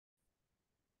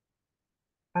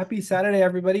Happy Saturday,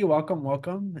 everybody.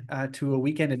 Welcome to a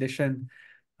weekend edition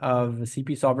of the CP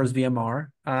Solvers VMR.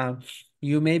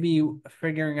 You may be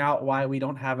figuring out why we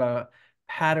don't have a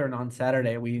pattern on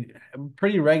Saturday. We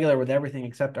pretty regular with everything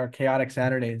except our chaotic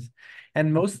Saturdays.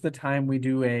 And most of the time we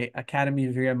do a Academy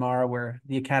VMR where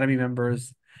the Academy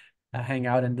members hang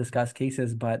out and discuss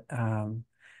cases. But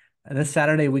this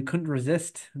Saturday we couldn't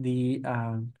resist the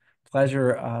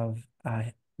pleasure of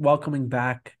welcoming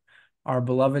back our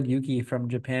beloved Yuki from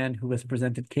Japan, who has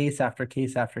presented case after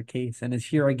case after case and is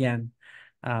here again,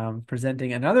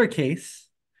 presenting another case.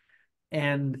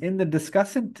 And in the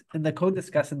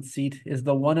co-discussant seat is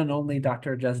the one and only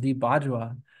Dr. Jasdeep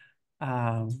Bajwa,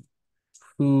 um,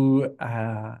 who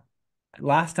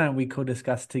last time we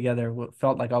co-discussed together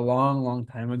felt like a long, long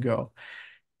time ago.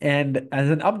 And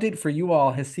as an update for you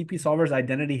all, his CP Solver's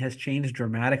identity has changed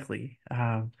dramatically.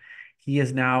 He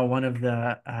is now one of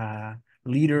the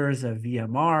leaders of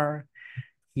VMR.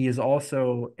 He is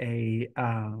also the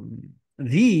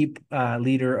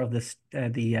leader of the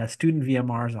student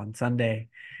VMRs on Sunday.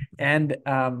 And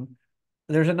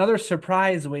there's another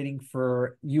surprise waiting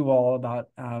for you all about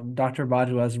Dr.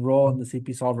 Bajwa's role in the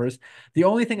CP Solvers. The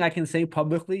only thing I can say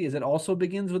publicly is it also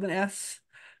begins with an S,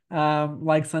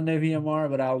 like Sunday VMR,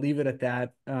 but I'll leave it at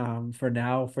that for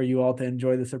now for you all to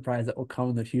enjoy the surprise that will come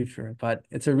in the future. But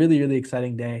it's a really, really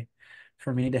exciting day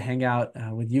for me to hang out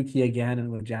with Yuki again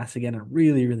and with Jas again. I'm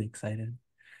really, really excited.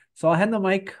 So I'll hand the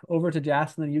mic over to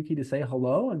Jas and then Yuki to say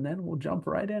hello, and then we'll jump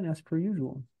right in as per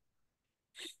usual.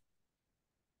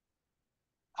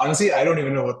 Honestly, I don't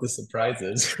even know what the surprise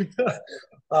is. Hi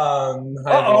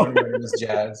Uh-oh. everyone, my name is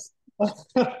Jazz.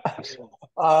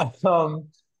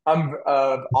 I'm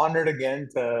honored again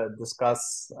to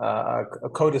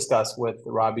co-discuss with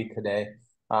Rabih today.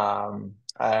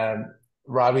 And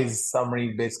Rabih's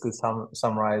summary basically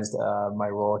summarized my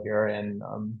role here, and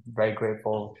I'm very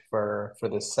grateful for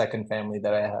this second family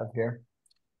that I have here.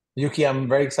 Yuki, I'm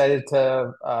very excited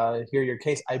to hear your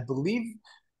case. I believe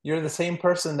you're the same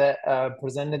person that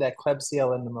presented that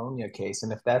Klebsiella and pneumonia case.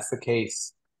 And if that's the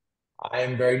case, I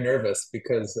am very nervous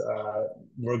because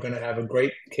we're going to have a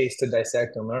great case to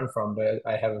dissect and learn from, but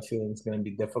I have a feeling it's going to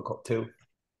be difficult too.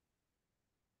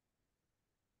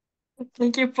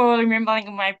 Thank you for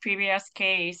remembering my previous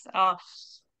case. I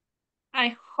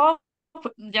hope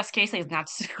this case is not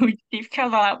so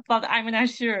difficult, but I'm not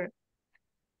sure.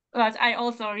 But I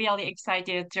also really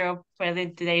excited to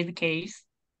present today's case.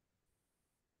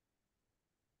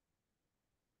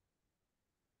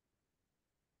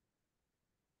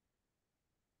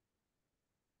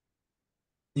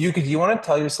 Yuki, do you want to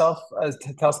tell yourself,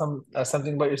 to tell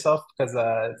something about yourself? Because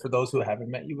for those who haven't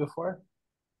met you before.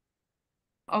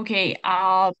 Okay.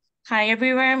 Hi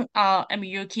everyone. I'm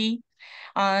Yuki,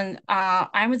 and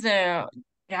I'm the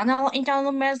general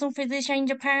internal medicine physician in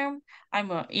Japan. I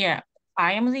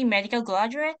am the medical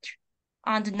graduate,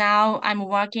 and now I'm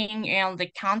working in the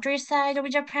countryside of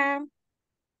Japan.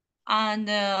 And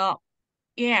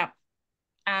yeah,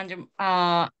 and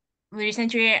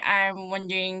recently I'm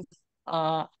wondering,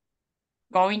 uh,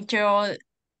 going to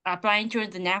applying to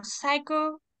the next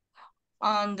cycle,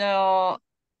 and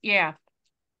yeah,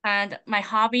 and my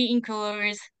hobby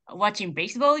includes watching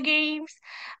baseball games.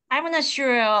 I'm not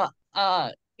sure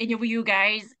any of you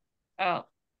guys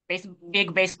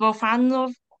big baseball fan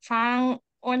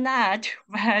or not,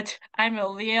 but I'm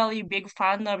a really big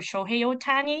fan of Shohei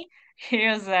Ohtani.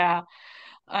 Here's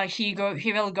he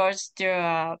will go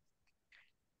to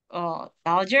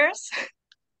Dodgers.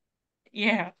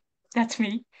 Yeah, that's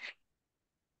me.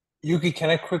 Yuki, can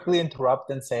I quickly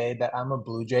interrupt and say that I'm a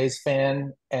Blue Jays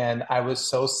fan, and I was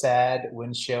so sad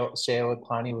when Shohei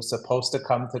Ohtani was supposed to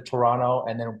come to Toronto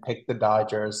and then pick the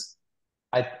Dodgers.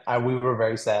 We were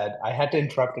very sad. I had to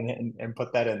interrupt and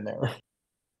put that in there.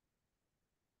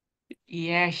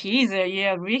 Yeah, he's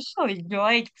a really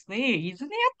great player,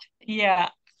 isn't it? Yeah,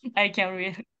 I can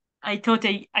re I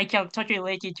can totally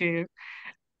relate it to.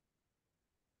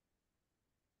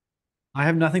 I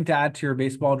have nothing to add to your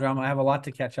baseball drama. I have a lot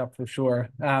to catch up for sure.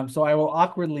 So I will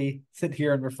awkwardly sit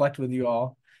here and reflect with you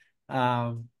all.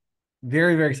 Um,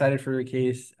 very, very excited for your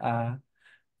case,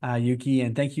 Yuki,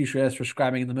 and thank you, Shreyas, for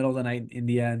scribing in the middle of the night in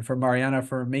India, and for Mariana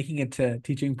for making it to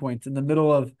teaching points in the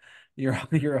middle of your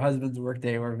husband's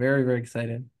workday. We're very, very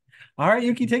excited. All right,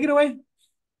 Yuki, take it away.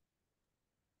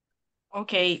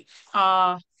 Okay,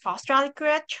 first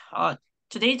request.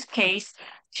 Today's case,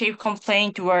 chief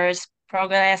complaint was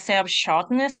progressive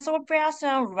shortness of breath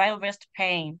and right wrist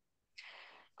pain.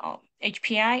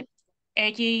 HPI,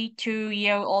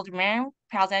 82-year-old man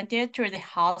presented to the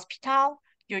hospital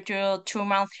due to 2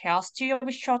 month history of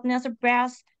shortness of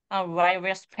breath and right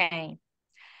wrist pain.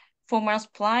 4 months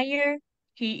prior,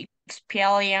 he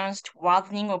experienced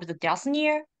worsening of the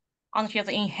dyspnea, and his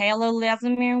inhaler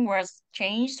regimen was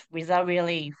changed without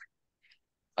relief.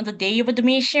 On the day of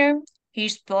admission, he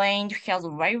explained his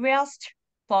right wrist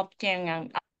prompting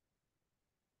an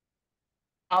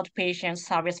outpatient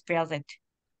service visit.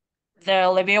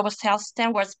 The review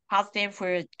system was positive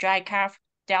for dry cough,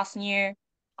 dyspnea,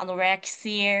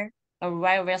 anorexia, and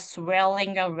right wrist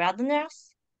swelling and redness.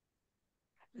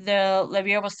 The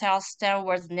review system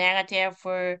was negative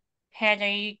for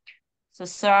headache,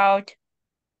 throat,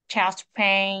 chest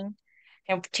pain,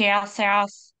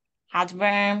 psoriasis,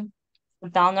 heartburn,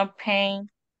 abdominal pain,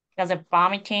 gastric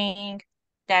vomiting,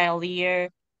 diarrhea,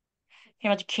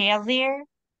 hematochezia,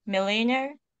 melanoma,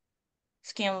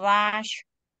 skin rash,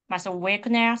 muscle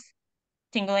weakness,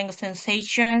 tingling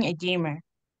sensation, edema.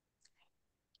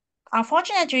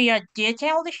 Unfortunately, a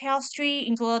detailed history,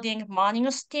 including morning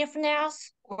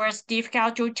stiffness, was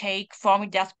difficult to take from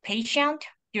that patient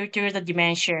due to the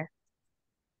dementia.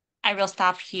 I will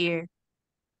stop here.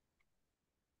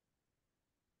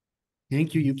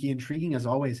 Thank you, Yuki. Intriguing as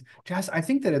always. Jess, I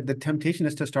think that the temptation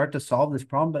is to start to solve this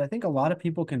problem, but I think a lot of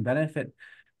people can benefit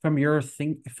from your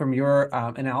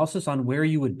analysis on where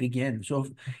you would begin. So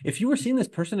if you were seeing this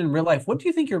person in real life, what do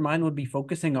you think your mind would be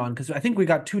focusing on? Because I think we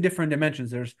got two different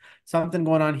dimensions. There's something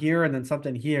going on here and then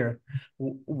something here.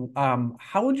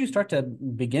 How would you start to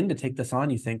begin to take this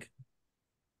on, you think?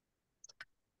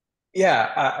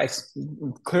 Yeah,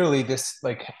 clearly this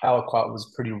like aliquot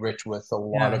was pretty rich with a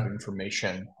lot of Yeah.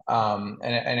 information.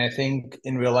 And I think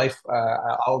in real life,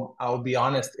 I'll be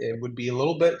honest, it would be a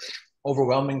little bit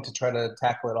overwhelming to try to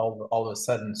tackle it all of a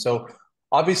sudden. So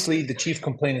obviously, the chief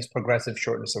complaint is progressive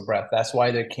shortness of breath. That's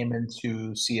why they came in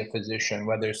to see a physician,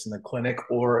 whether it's in the clinic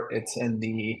or it's in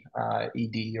the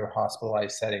ED or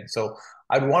hospitalized setting. So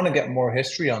I'd want to get more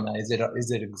history on that. Is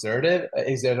it exerted?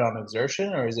 Is it on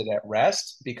exertion or is it at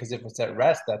rest? Because if it's at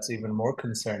rest, that's even more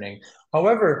concerning.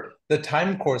 However, the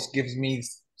time course gives me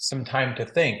some time to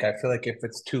think. I feel like if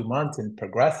it's 2 months and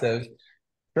progressive,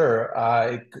 sure,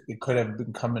 it could have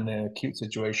become an acute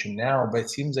situation now, but it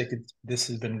seems like this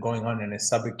has been going on in a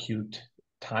subacute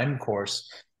time course.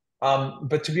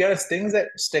 But to be honest, things that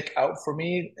stick out for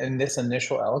me in this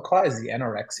initial aliquot is the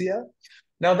anorexia.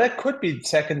 Now, that could be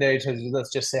secondary to,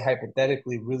 let's just say,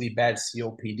 hypothetically, really bad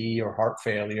COPD or heart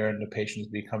failure, and the patient's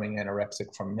becoming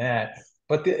anorexic from that.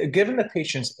 But given the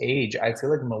patient's age, I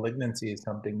feel like malignancy is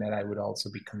something that I would also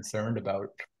be concerned about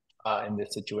in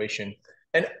this situation.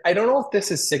 And I don't know if this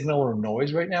is signal or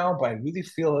noise right now, but I really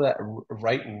feel that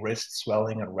right wrist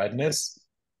swelling and redness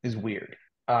is weird.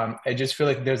 I just feel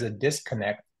like there's a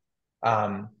disconnect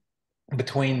um,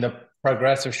 between the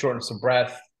progressive shortness of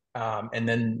breath and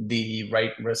then the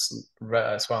right wrist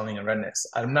swelling and redness.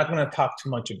 I'm not going to talk too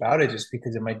much about it just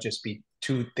because it might just be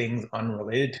two things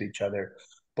unrelated to each other.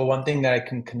 But one thing that I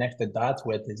can connect the dots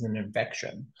with is an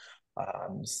infection.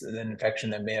 So an infection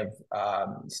that may have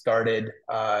started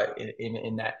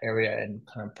in that area and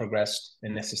kind of progressed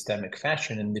in a systemic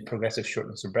fashion. And the progressive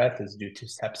shortness of breath is due to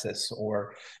sepsis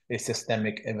or a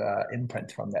systemic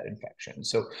imprint from that infection.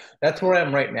 So that's where I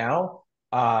am right now.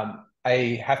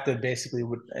 I have to basically,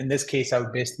 in this case, I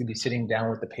would basically be sitting down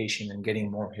with the patient and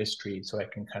getting more history so I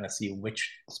can kind of see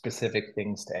which specific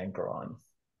things to anchor on.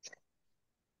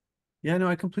 Yeah, no,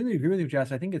 I completely agree with you,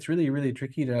 Jess. I think it's really, really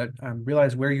tricky to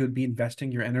realize where you would be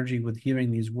investing your energy with hearing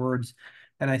these words.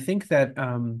 And I think that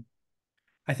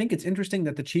I think it's interesting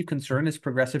that the chief concern is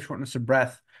progressive shortness of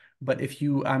breath. But if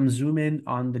you zoom in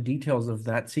on the details of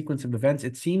that sequence of events,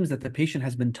 it seems that the patient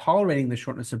has been tolerating the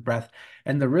shortness of breath,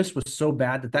 and the risk was so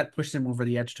bad that that pushed them over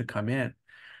the edge to come in.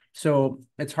 So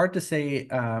it's hard to say.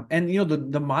 And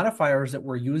the modifiers that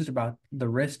were used about the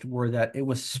wrist were that it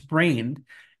was sprained,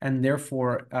 and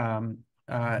therefore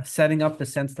setting up the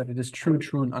sense that it is true,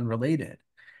 and unrelated.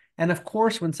 And of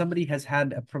course, when somebody has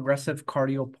had a progressive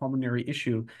cardiopulmonary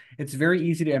issue, it's very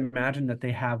easy to imagine that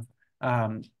they have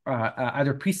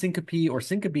either pre-syncope or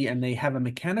syncope, and they have a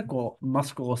mechanical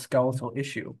musculoskeletal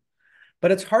issue.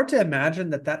 But it's hard to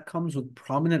imagine that that comes with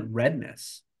prominent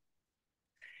redness.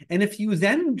 And if you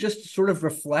then just sort of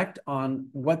reflect on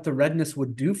what the redness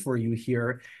would do for you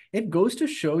here, it goes to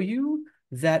show you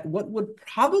that what would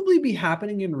probably be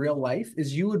happening in real life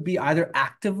is you would be either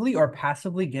actively or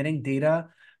passively getting data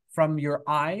from your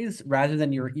eyes rather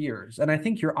than your ears. And I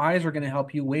think your eyes are going to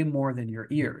help you way more than your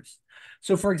ears.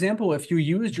 So for example, if you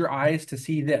used your eyes to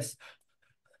see this,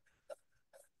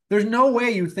 there's no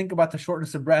way you think about the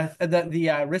shortness of breath,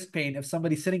 the wrist pain if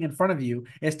somebody sitting in front of you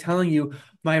is telling you,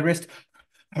 my wrist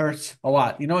hurts a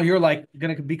lot. You're like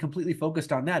going to be completely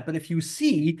focused on that. But if you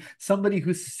see somebody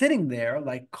who's sitting there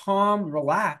like calm,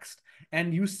 relaxed,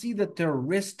 and you see that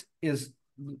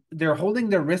they're holding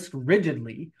their wrist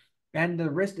rigidly, and the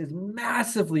wrist is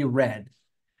massively red.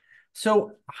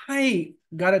 So I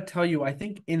gotta tell you, I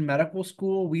think in medical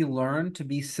school we learn to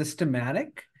be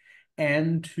systematic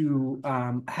and to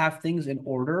have things in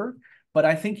order. But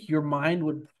I think your mind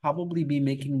would probably be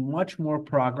making much more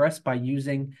progress by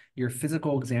using your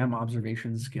physical exam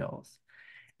observation skills.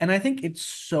 And I think it's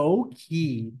so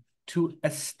key to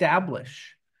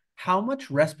establish how much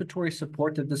respiratory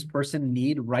support did this person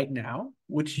need right now,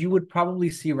 which you would probably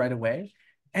see right away.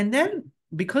 And then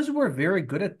because we're very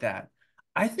good at that,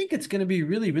 I think it's going to be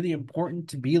really, really important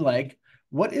to be like,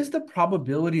 what is the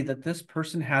probability that this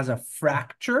person has a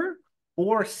fracture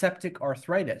or septic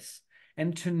arthritis?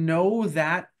 And to know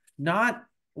that not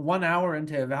 1 hour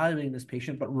into evaluating this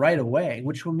patient, but right away,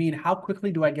 which will mean how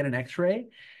quickly do I get an x-ray?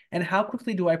 And how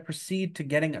quickly do I proceed to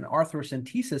getting an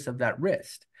arthrocentesis of that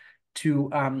wrist to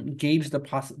gauge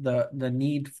the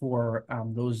need for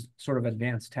those sort of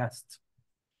advanced tests?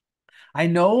 I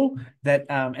know that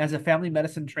as a family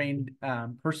medicine trained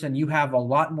person, you have a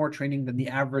lot more training than the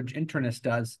average internist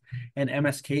does in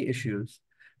MSK issues.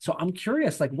 So I'm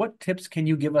curious, like, what tips can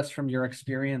you give us from your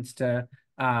experience to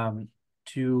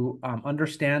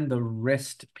understand the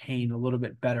wrist pain a little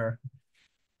bit better?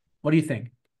 What do you think?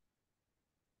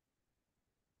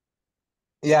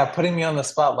 Yeah, putting me on the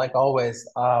spot like always.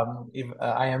 I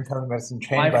am family medicine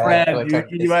trained, My but I feel friend,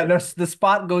 like I've just the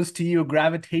spot goes to you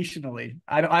gravitationally.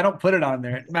 I don't put it on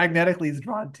there. It magnetically is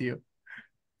drawn to you.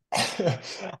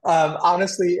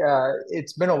 honestly,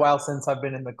 it's been a while since I've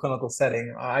been in the clinical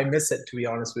setting. I miss it, to be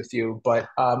honest with you. But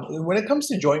when it comes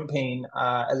to joint pain,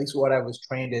 at least what I was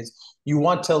trained is you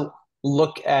want to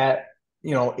look at,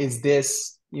 is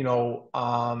this,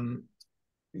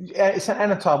 it's an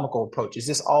anatomical approach. Is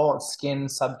this all skin,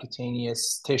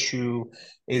 subcutaneous tissue?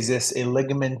 Is this a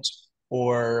ligament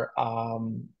or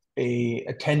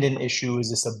a tendon issue? Is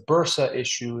this a bursa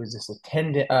issue? Is this a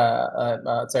tendon?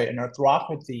 Sorry, an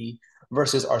arthropathy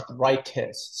versus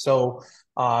arthritis. So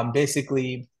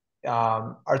basically,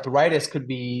 arthritis could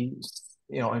be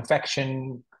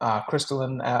infection,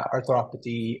 crystalline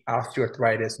arthropathy,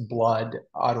 osteoarthritis, blood,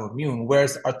 autoimmune.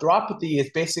 Whereas arthropathy is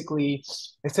basically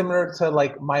it's similar to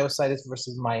like myositis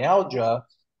versus myalgia,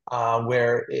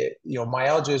 where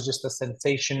myalgia is just a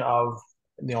sensation of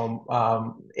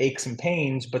aches and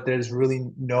pains, but there's really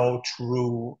no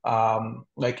true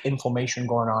like inflammation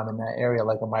going on in that area,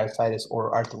 like a myositis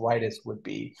or arthritis would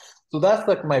be. So that's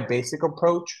like my basic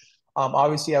approach.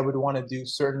 Obviously, I would want to do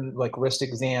certain like wrist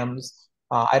exams.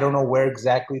 I don't know where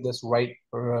exactly this right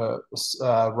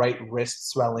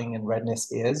wrist swelling and redness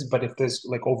is, but if there's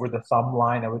like over the thumb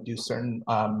line, I would do certain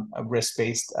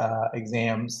wrist-based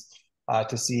exams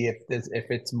to see if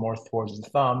it's more towards the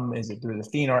thumb. Is it through the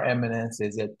thenar eminence?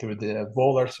 Is it through the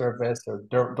volar surface or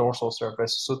dorsal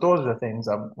surface? So those are the things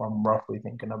I'm roughly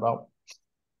thinking about.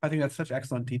 I think that's such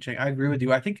excellent teaching. I agree with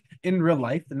you. I think in real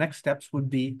life, the next steps would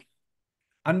be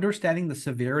understanding the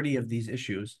severity of these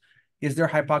issues. Is there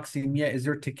hypoxemia? Is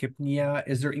there tachypnea?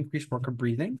 Is there increased work of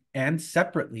breathing? And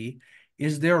separately,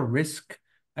 is there risk?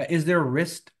 Is there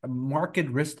marked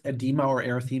wrist edema or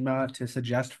erythema to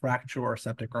suggest fracture or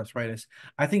septic arthritis?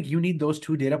 I think you need those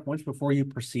two data points before you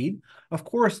proceed. Of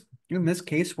course, in this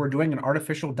case, we're doing an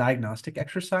artificial diagnostic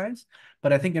exercise,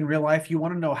 but I think in real life, you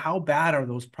want to know how bad are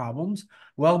those problems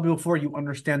well before you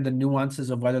understand the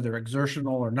nuances of whether they're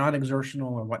exertional or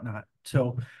non-exertional or whatnot.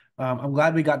 So I'm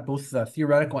glad we got both the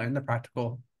theoretical and the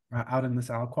practical out in this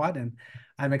aliquad, and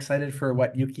I'm excited for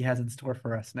what Yuki has in store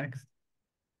for us next.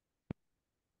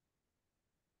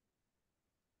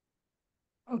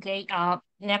 Okay,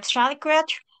 next record.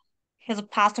 His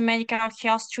past medical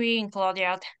history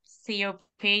included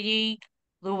COPD,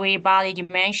 Lewy body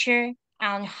dementia,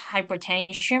 and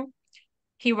hypertension.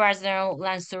 He was a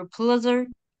Lancer Pulitzer,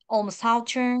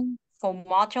 Olmsauter,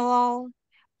 formoterol,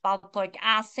 valproic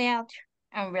acid,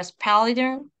 and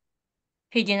risperidone.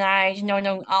 He denied no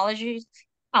known allergies.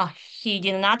 He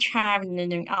did not have no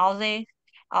known allergies.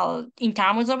 In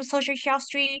terms of social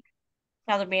history, he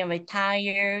has been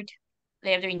retired,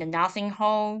 lived in the nursing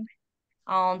home,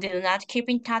 did not keep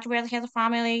in touch with his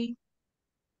family.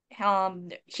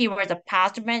 He was a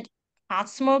past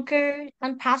smoker,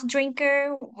 and past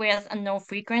drinker with a no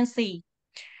frequency.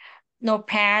 No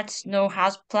pets, no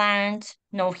houseplants,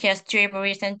 no history of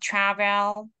recent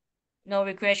travel, no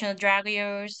recreational drug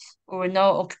use, or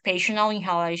no occupational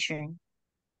inhalation.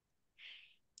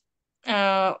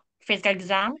 Uh, Physical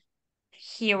exam.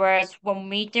 He was 1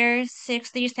 meter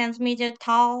 60 centimeters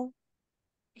tall.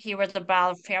 He was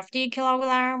about 50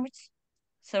 kilograms.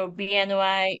 So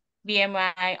BMI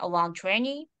around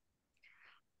 20.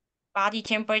 Body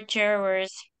temperature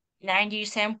was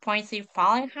 97.3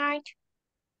 Fahrenheit.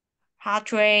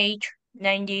 Heart rate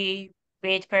 90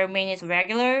 beats per minute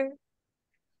regular.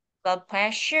 Blood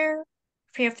pressure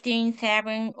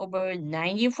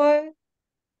 15.7/94.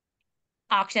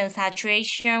 Oxygen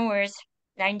saturation was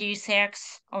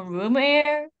 96 on room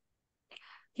air.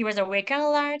 He was awake and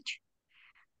alert.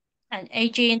 An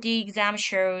AT&T exam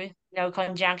showed no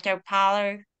conjunctive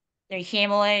pallor, no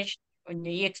hemorrhage, or no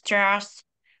extras,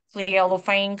 clear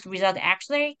pharynx without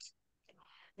X-rays.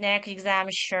 Neck exam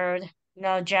showed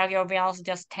no jugular veins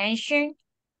distension,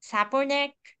 supple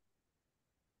neck.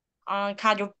 On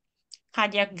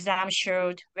cardiac exam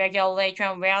showed regular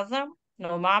lateral rhythm,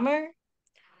 no murmur.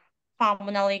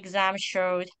 Pulmonary exam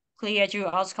showed clear to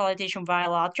auscultation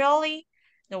bilaterally,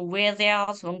 no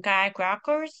wheezes, lungi,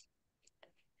 crackers.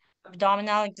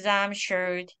 Abdominal exam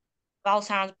showed bowel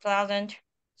sounds pleasant,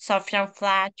 soft and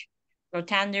flat, no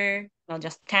tender, not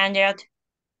just standard.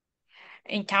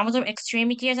 In terms of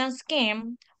extremities and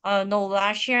skin, no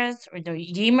lashes or no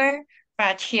edema,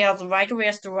 but his right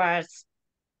wrist was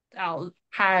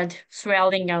had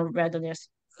swelling and redness,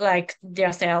 like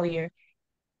just earlier.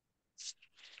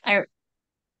 I,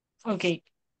 okay,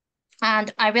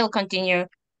 and I will continue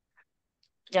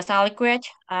just adequate.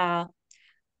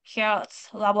 Here's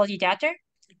laboratory data.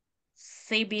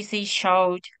 CBC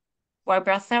showed white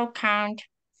blood cell count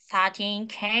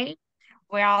 13K,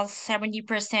 where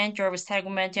 70% were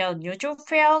segmental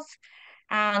neutrophils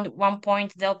and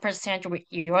 1.0% were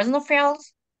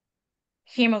eosinophils.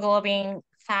 Hemoglobin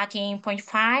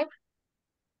 13.5,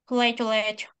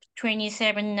 platelet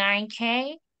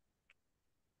 27.9K,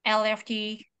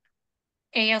 LFT,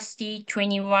 AST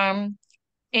 21,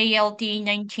 ALT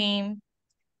 19,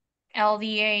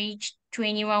 LDH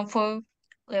 21.4, a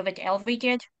little bit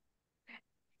elevated,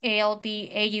 ALB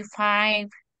 85,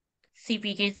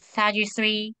 CPK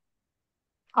 33,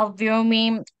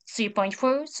 albumin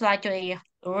 3.4, slightly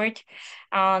lowered,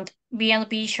 and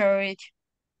BNP showed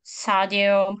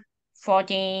sodium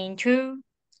 14.2,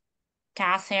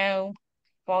 potassium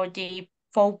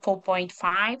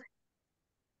 44.5,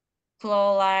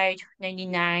 chloride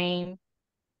 99,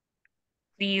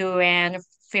 BUN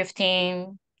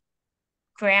 15,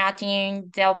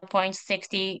 creatinine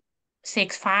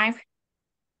 0.665,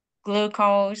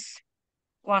 glucose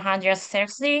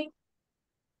 160,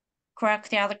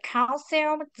 corrected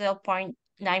calcium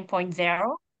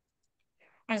 0.9.0,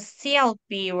 and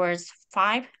CLP was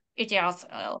 5. It is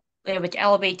a little bit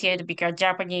elevated because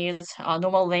Japanese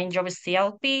normal range of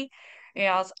CLP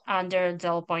is under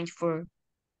 0.4.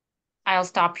 I'll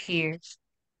stop here.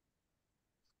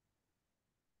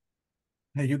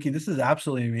 Hey, Yuki, this is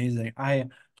absolutely amazing. I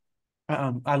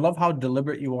love how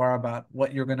deliberate you are about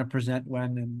what you're going to present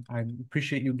when, and I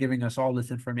appreciate you giving us all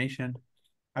this information.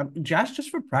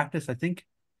 Just for practice, I think,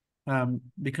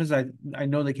 because I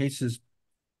know the case is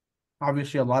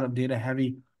obviously a lot of data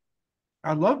heavy.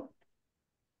 I'd love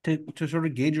to sort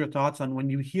of gauge your thoughts on when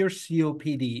you hear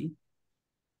COPD,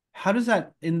 how does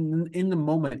that in the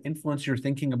moment influence your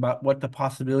thinking about what the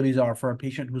possibilities are for a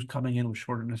patient who's coming in with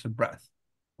shortness of breath?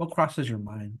 What crosses your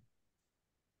mind?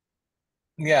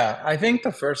 Yeah, I think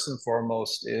the first and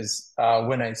foremost is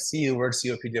when I see the word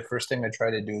COPD, the first thing I try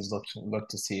to do is look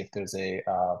to see if there's a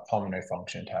pulmonary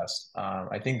function test.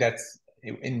 I think that's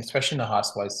especially in a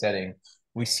hospitalized setting,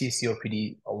 we see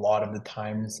COPD a lot of the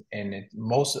times, and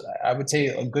I would say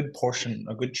a good portion,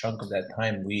 a good chunk of that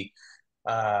time,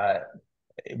 uh,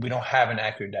 we don't have an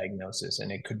accurate diagnosis,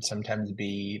 and it could sometimes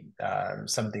be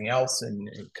something else, and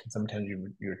sometimes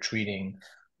you're treating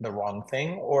the wrong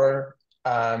thing or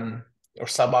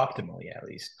suboptimally at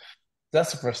least.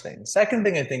 That's the first thing. The second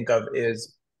thing I think of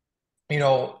is,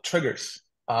 triggers.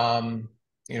 What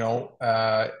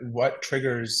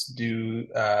triggers do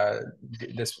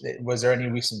this? Was there any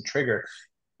recent trigger?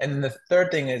 And then the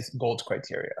third thing is GOLD's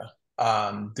criteria.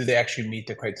 Do they actually meet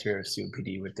the criteria of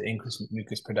COPD with the increased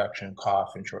mucus production,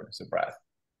 cough, and shortness of breath?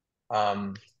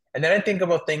 And then I think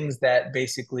about things that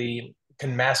basically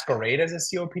can masquerade as a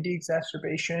COPD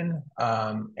exacerbation,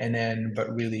 but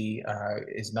really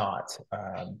is not.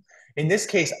 In this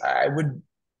case, I would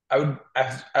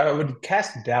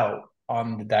cast doubt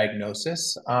on the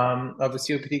diagnosis of a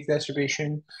COPD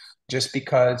exacerbation, just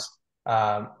because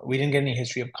we didn't get any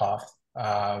history of cough,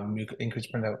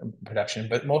 increased production,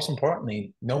 but most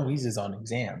importantly, no wheezes on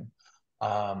exam.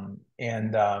 But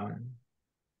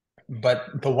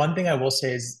the one thing I will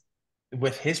say is,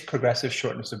 with his progressive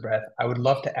shortness of breath, I would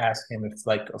love to ask him if,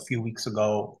 like, a few weeks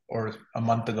ago or a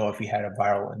month ago, if he had a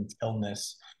viral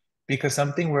illness, because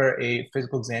something where a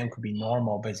physical exam could be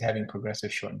normal, but he's having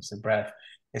progressive shortness of breath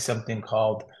is something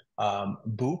called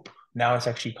BOOP, Now it's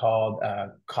actually called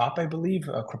COP, I believe,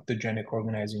 cryptogenic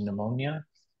organizing pneumonia.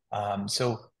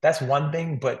 So that's one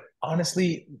thing, but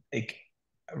honestly, like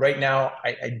right now,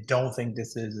 I don't think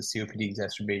this is a COPD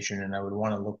exacerbation, and I would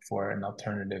want to look for an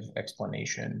alternative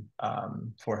explanation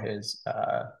for his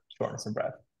shortness of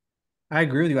breath. I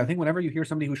agree with you. I think whenever you hear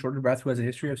somebody who's short of breath who has a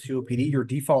history of COPD, your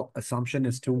default assumption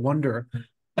is to wonder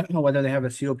whether they have a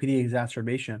COPD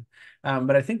exacerbation.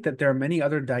 But I think that there are many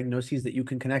other diagnoses that you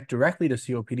can connect directly to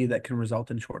COPD that can result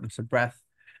in shortness of breath.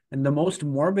 And the most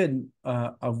morbid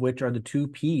of which are the two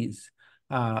Ps,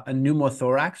 a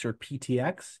pneumothorax or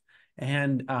PTX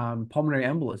and pulmonary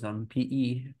embolism,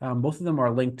 PE. Both of them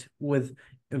are linked with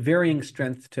varying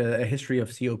strength to a history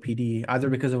of COPD, either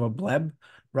because of a bleb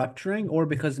rupturing or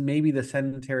because maybe the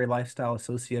sedentary lifestyle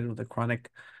associated with a chronic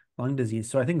lung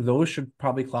disease. So I think those should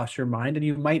probably cross your mind, and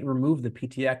you might remove the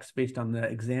PTX based on the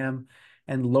exam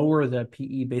and lower the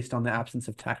PE based on the absence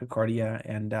of tachycardia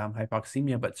and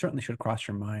hypoxemia, but certainly should cross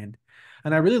your mind.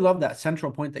 And I really love that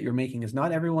central point that you're making is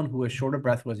not everyone who is short of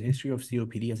breath who has a history of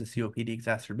COPD has a COPD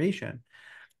exacerbation.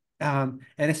 And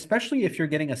especially if you're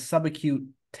getting a subacute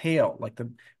tail, like the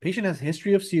patient has a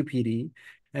history of COPD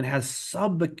and has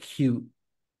subacute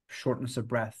shortness of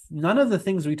breath. None of the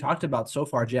things we talked about so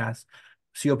far, Jazz,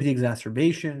 COPD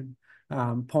exacerbation,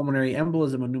 pulmonary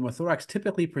embolism, and pneumothorax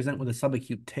typically present with a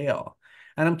subacute tail.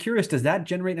 And I'm curious, does that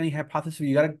generate any hypothesis?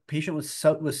 You got a patient with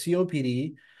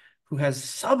COPD who has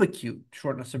subacute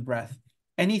shortness of breath.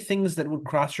 Any things that would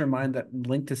cross your mind that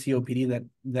link to COPD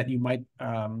that you might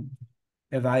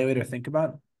evaluate or think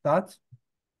about? Thoughts?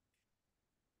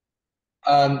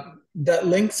 That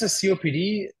links to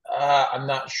COPD, I'm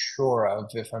not sure of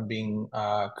if I'm being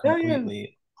Yeah, yeah,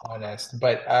 completely honest,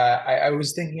 but I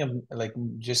was thinking of like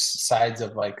just sides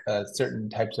of like certain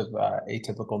types of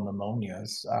atypical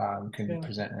pneumonias can yeah.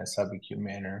 present in a subacute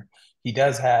manner. He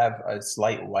does have a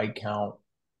slight white count,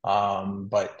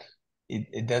 but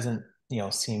it doesn't,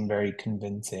 seem very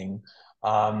convincing.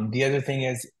 The other thing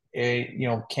is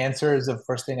cancer is the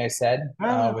first thing I said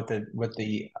Ah, with the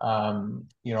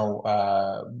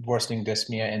worsening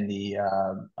dyspnea and the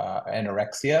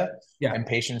anorexia. yeah. And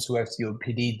patients who have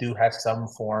COPD do have some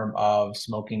form of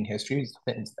smoking history,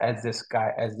 as this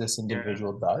Yeah.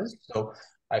 individual does. So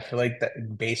I feel like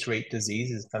that base rate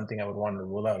disease is something I would want to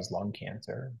rule out as lung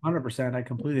cancer. 100%. I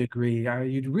completely agree.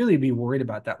 You'd really be worried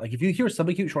about that. Like if you hear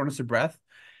subacute shortness of breath,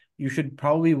 you should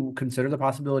probably consider the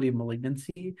possibility of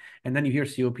malignancy. And then you hear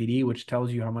COPD, which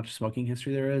tells you how much smoking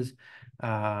history there is.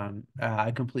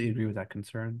 I completely agree with that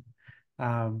concern.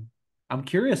 Um, I'm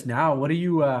curious now, what do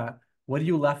you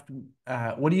left,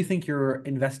 what do you think you're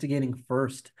investigating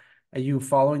first? Are you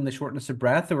following the shortness of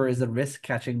breath, or is the risk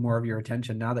catching more of your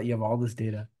attention now that you have all this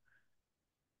data?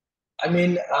 I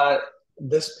mean,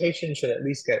 this patient should at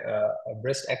least get a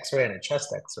wrist X-ray and a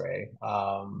chest X-ray.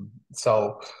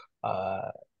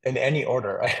 Uh, in any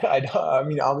order, I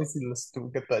mean, obviously, let's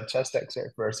get the chest X-ray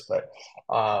first, but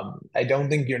I don't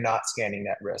think you're not scanning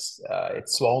that wrist.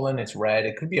 It's swollen, it's red.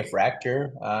 It could be a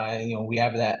fracture. We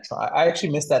have that. I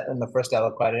actually missed that in the first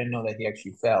aliquot. I didn't know that he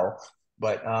actually fell,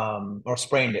 but or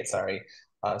sprained it. Sorry.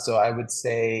 So I would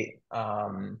say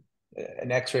an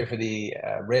X-ray for the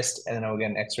wrist, and then I'll get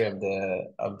an X-ray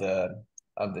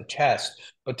of the chest.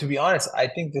 But to be honest, I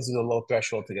think this is a low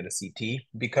threshold to get a CT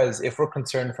because if we're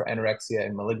concerned for anorexia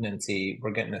and malignancy,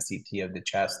 we're getting a CT of the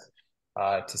chest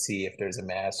to see if there's a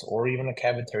mass or even a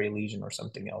cavitary lesion or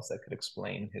something else that could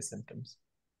explain his symptoms.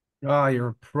 Oh, you're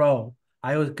a pro.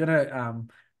 I was gonna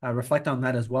reflect on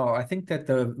that as well. I think that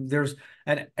there's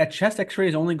a chest X-ray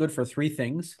is only good for three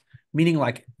things, meaning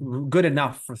like good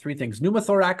enough for three things: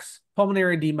 pneumothorax,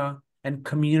 pulmonary edema, and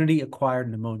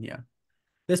community-acquired pneumonia.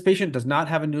 This patient does not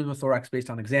have a pneumothorax based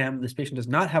on exam. This patient does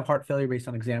not have heart failure based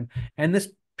on exam. And this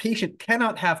patient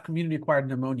cannot have community-acquired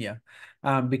pneumonia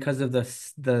because of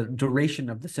the duration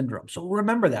of the syndrome. So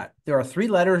remember that. There are three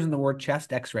letters in the word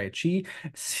chest X-ray,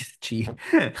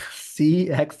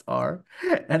 CXR,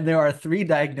 and there are three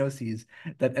diagnoses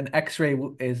that an X-ray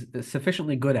is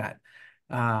sufficiently good at.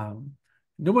 Um,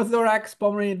 Pneumothorax,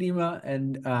 pulmonary edema,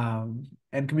 and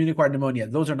community-acquired pneumonia.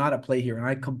 Those are not at play here, and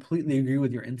I completely agree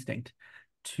with your instinct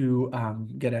to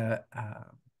get a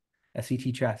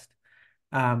CT chest.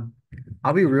 I'll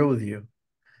be real with you.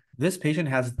 This patient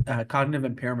has cognitive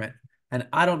impairment, and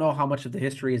I don't know how much of the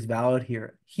history is valid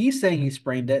here. He's saying he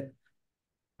sprained it.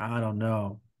 I don't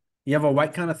know. You have a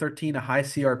white count of 13, a high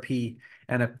CRP,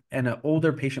 and an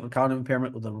older patient with cognitive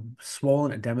impairment with a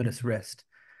swollen edematous wrist.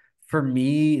 For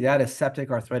me, that is septic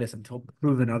arthritis until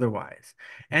proven otherwise.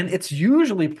 And it's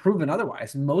usually proven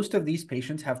otherwise. Most of these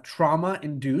patients have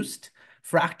trauma-induced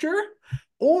fracture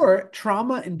or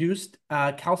trauma-induced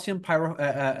calcium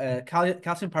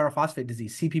pyrophosphate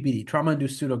disease, CPPD,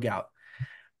 trauma-induced pseudo-gout.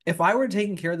 If I were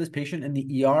taking care of this patient in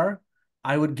the ER,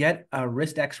 I would get a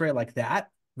wrist X-ray like that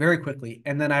very quickly,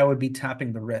 and then I would be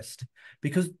tapping the wrist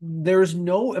because there's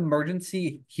no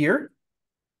emergency here.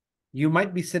 You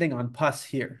might be sitting on pus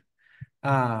here.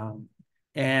 Um,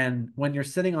 and when you're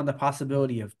sitting on the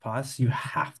possibility of pus, you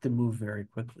have to move very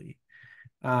quickly.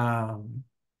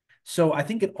 So I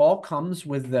think it all comes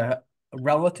with the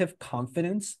relative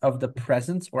confidence of the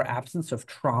presence or absence of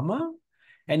trauma.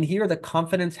 And here the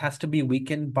confidence has to be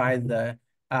weakened by the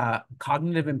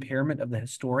cognitive impairment of the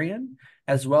historian,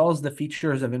 as well as the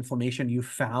features of inflammation you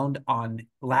found on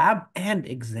lab and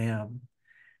exam.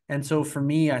 And so for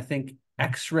me, I think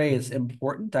X-ray is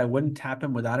important. I wouldn't tap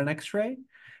him without an X-ray.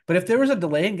 But if there was a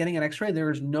delay in getting an X-ray,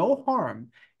 there is no harm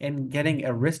in getting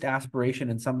a wrist aspiration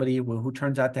in somebody who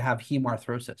turns out to have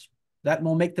hemarthrosis. That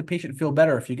will make the patient feel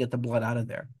better if you get the blood out of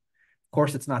there. Of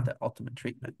course, it's not the ultimate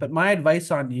treatment. But my advice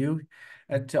on you,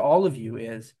 to all of you,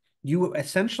 is you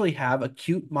essentially have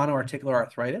acute monoarticular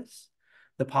arthritis.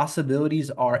 The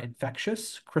possibilities are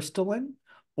infectious, crystalline,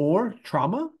 or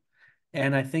trauma.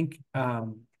 And I think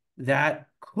that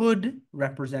could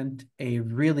represent a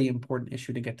really important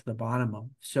issue to get to the bottom of.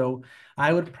 So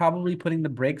I would probably putting the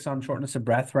brakes on shortness of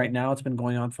breath right now. It's been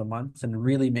going on for months, and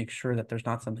really make sure that there's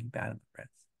not something bad in the breath.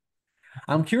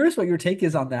 I'm curious what your take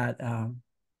is on that,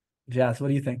 Jazz. What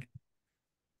do you think?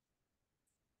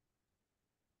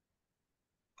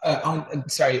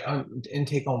 Sorry,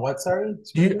 intake on what? Sorry.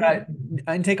 Do you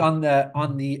intake on the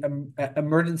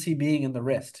emergency being in the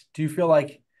wrist? Do you feel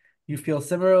like you feel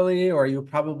similarly, or you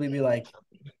probably be like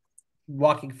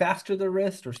walking faster the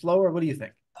wrist or slower? What do you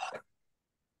think?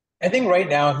 I think right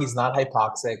now he's not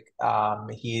hypoxic.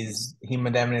 He's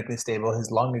hemodynamically stable. His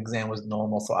lung exam was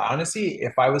normal. So honestly,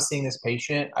 if I was seeing this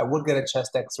patient, I would get a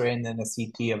chest X-ray and then a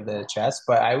CT of the chest.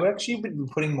 But I would actually be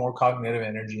putting more cognitive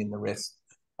energy in the wrist.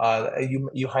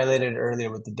 You highlighted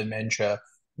earlier with the dementia,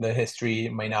 the history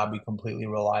might not be completely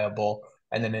reliable.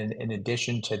 And then in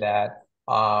addition to that,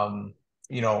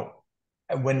 you know,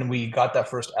 when we got that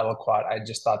first aliquot, I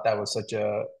just thought that was such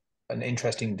an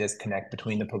interesting disconnect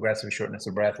between the progressive shortness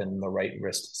of breath and the right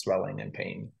wrist swelling and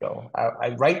pain. So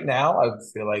right now, I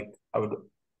feel like I would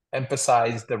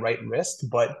emphasize the right wrist,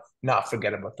 but not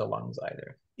forget about the lungs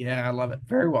either. Yeah, I love it.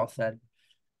 Very well said.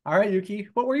 All right, Yuki,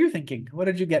 what were you thinking? What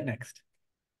did you get next?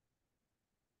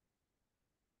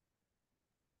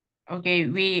 Okay,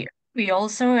 we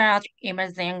also had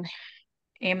imaging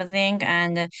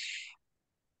and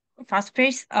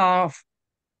fast-paced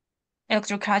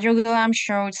electrocardiogram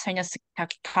showed sinus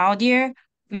tachycardia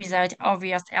without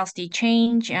obvious LC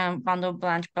change and bundle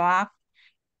branch block.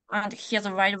 And his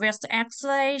right wrist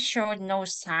X-ray showed no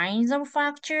signs of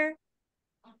fracture.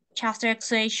 Chest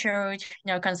X-ray showed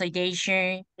no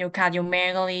consolidation, no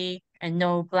cardiomegaly, and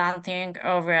no blunting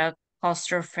over a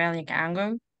claustrophrenic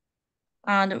angle.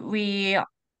 And we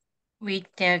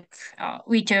took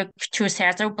two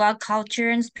sets of blood culture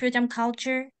and sputum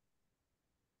culture.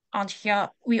 And here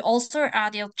we also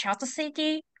added chest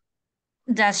CT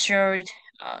that showed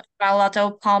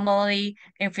bilateral pulmonary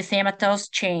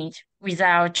emphysematous change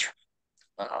without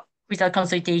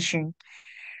consultation.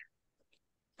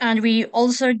 And we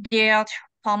also did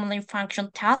pulmonary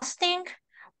function testing,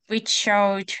 which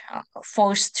showed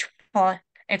forced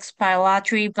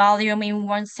expiratory volume in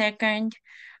 1 second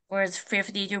was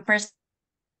 52%,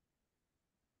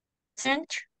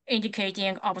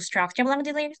 indicating obstructive lung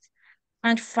disease.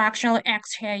 And fractional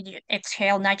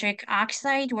exhale nitric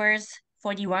oxide was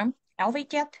 41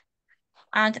 elevated.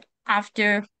 And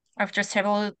after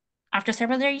several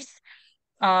days,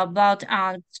 blood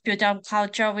and sputum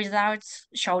culture results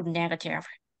showed negative.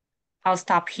 I'll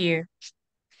stop here.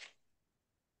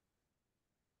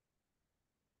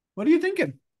 What are you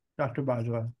thinking, Dr.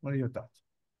 Bajwa? What are your thoughts?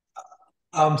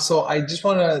 So I just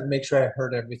want to make sure I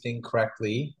heard everything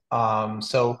correctly.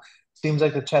 So seems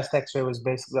like the chest X-ray was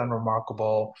basically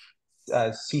unremarkable.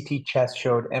 CT chest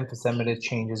showed emphysematous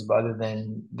changes, but other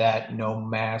than that, no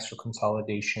mass or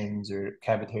consolidations or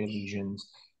cavitary lesions.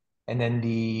 And then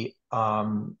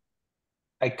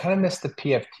I kind of missed the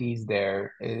PFTs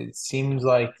there. It seems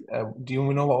like, do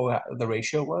you know what the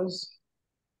ratio was?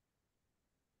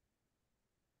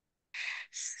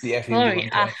 The Sorry, FEV1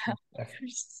 to F.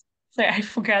 sorry, I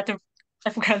forgot that.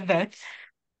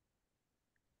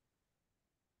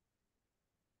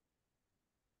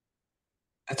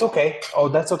 That's okay. Oh,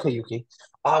 that's okay, Yuki.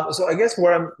 So I guess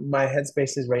where my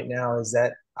headspace is right now is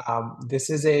that this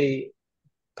is a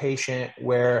patient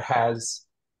where has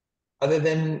Other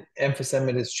than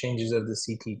emphysematous changes of the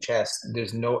CT chest,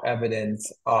 there's no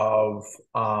evidence of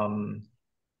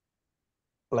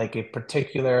like a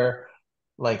particular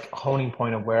like honing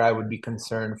point of where I would be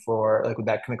concerned for like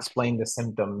that can explain the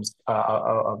symptoms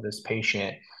of this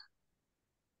patient.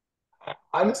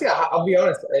 Honestly, I'll be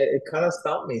honest, it kind of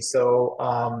stumped me. So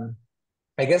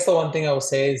I guess the one thing I will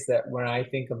say is that when I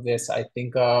think of this, I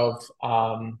think of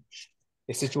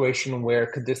a situation where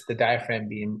could this the diaphragm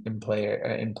be in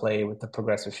play with the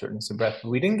progressive shortness of breath.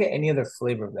 We didn't get any other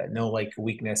flavor of that. No like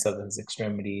weakness of his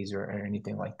extremities or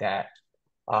anything like that.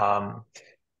 Um,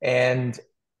 and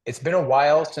it's been a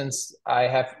while since I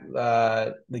have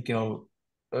like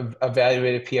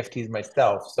evaluated PFTs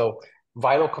myself. So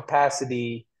vital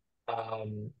capacity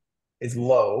um, is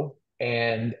low,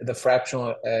 and the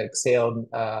fractional exhaled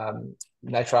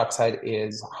nitric oxide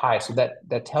is high. So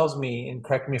that tells me, and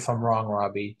correct me if I'm wrong,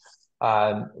 Robbie,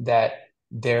 that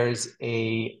there's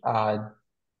a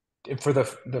for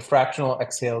the fractional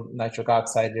exhaled nitric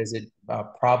oxide, there's a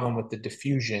problem with the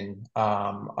diffusion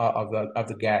of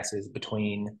the gases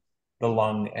between the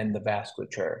lung and the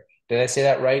vasculature. Did I say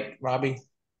that right, Robbie?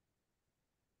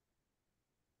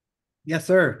 Yes,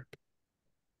 sir.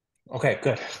 Okay,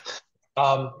 good.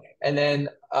 And then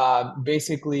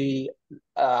basically,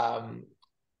 I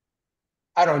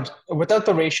don't, without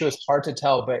the ratio, it's hard to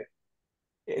tell, but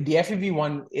the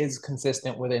FEV1 is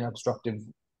consistent with an obstructive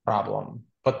problem,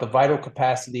 but the vital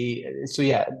capacity, so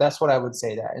yeah, that's what I would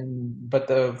say that. But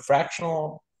the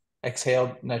fractional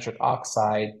exhaled nitric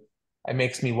oxide, it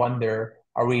makes me wonder,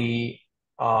 are we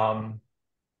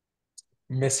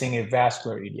missing a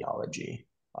vascular etiology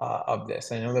of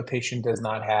this? I know the patient does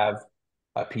not have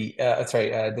does not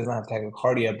have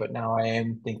tachycardia, but now I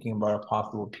am thinking about a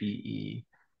possible PE.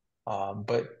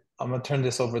 But I'm gonna turn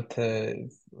this over to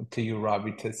you,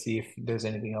 Robbie, to see if there's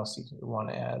anything else you want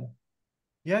to add.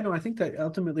 Yeah, no, I think that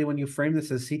ultimately when you frame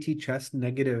this as CT chest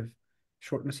negative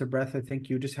shortness of breath, I think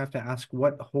you just have to ask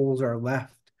what holes are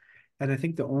left. And I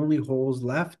think the only holes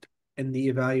left in the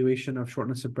evaluation of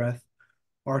shortness of breath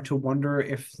are to wonder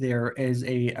if there is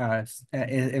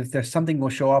if there's something will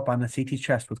show up on the CT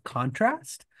chest with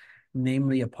contrast,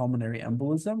 namely a pulmonary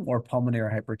embolism or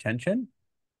pulmonary hypertension.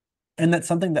 And that's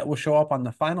something that will show up on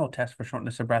the final test for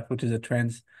shortness of breath, which is a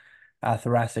trans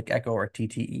thoracic echo or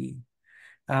TTE.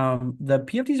 The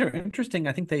PFTs are interesting.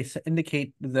 I think they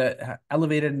indicate the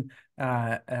elevated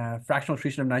fractional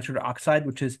accretion of nitric oxide,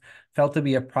 which is felt to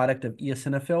be a product of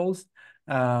eosinophils,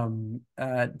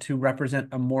 to represent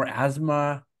a more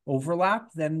asthma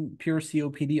overlap than pure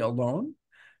COPD alone.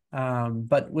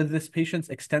 But with this patient's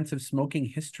extensive smoking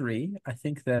history, I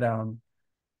think that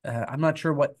I'm not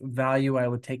sure what value I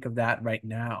would take of that right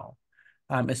now,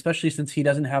 especially since he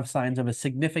doesn't have signs of a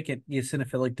significant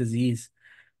eosinophilic disease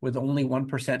with only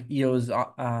 1% EOs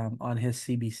on his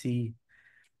CBC.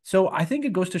 So I think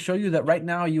it goes to show you that right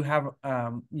now you have,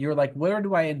 you're like, where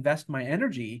do I invest my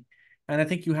energy? And I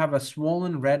think you have a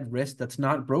swollen red wrist that's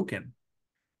not broken.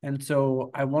 And so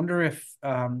I wonder if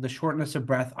the shortness of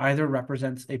breath either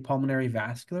represents a pulmonary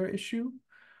vascular issue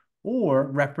or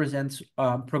represents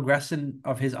progression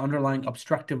of his underlying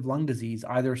obstructive lung disease,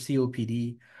 either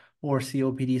COPD or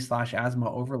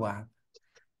COPD/asthma overlap.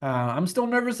 I'm still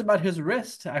nervous about his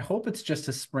wrist. I hope it's just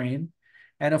a sprain.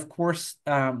 And of course,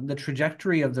 the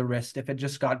trajectory of the wrist, if it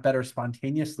just got better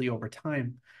spontaneously over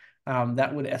time,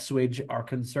 that would assuage our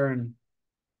concern.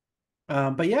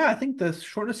 But yeah, I think the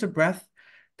shortness of breath,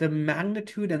 the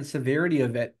magnitude and severity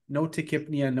of it, no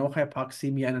tachypnea, no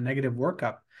hypoxemia, and a negative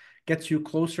workup gets you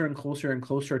closer and closer and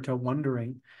closer to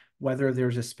wondering whether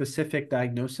there's a specific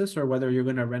diagnosis or whether you're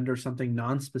going to render something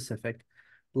non-specific,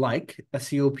 like a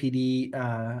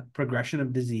COPD progression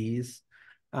of disease,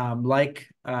 like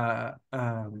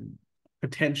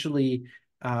potentially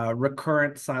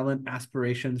recurrent silent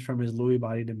aspirations from his Lewy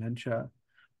body dementia.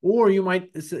 Or you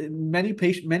might, many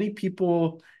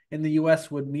people in the US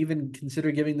would even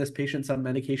consider giving this patient some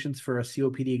medications for a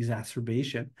COPD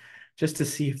exacerbation, just to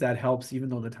see if that helps, even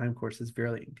though the time course is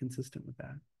fairly inconsistent with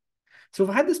that. So if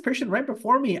I had this patient right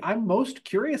before me, I'm most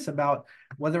curious about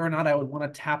whether or not I would want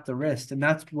to tap the wrist. And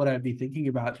that's what I'd be thinking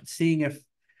about, seeing if,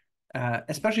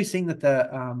 especially seeing that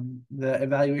the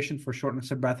evaluation for shortness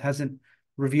of breath hasn't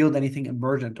revealed anything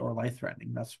emergent or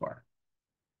life-threatening thus far.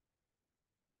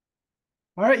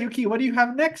 All right, Yuki, what do you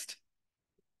have next?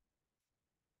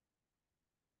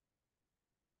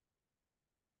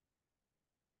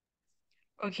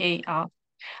 Okay.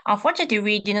 Unfortunately,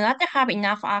 we did not have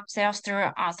enough access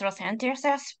to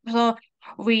astrocentesis, so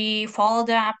we followed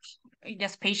up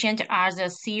this patient as a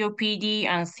COPD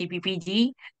and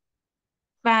CPPD.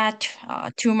 But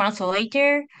 2 months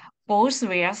later, both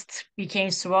wrists became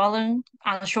swollen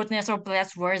and shortness of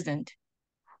breath worsened.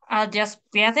 This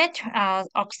visit,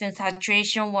 oxygen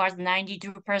saturation was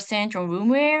 92% on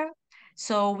room air,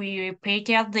 so we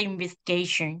repeated the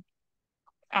investigation.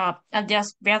 At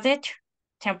this visit,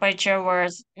 temperature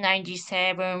was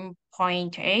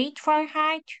 97.8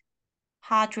 Fahrenheit,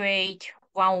 heart rate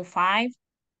 105,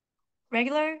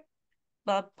 regular,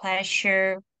 blood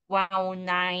pressure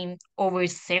 109 over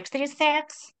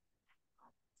 66,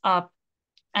 uh,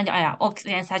 and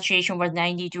oxygen saturation was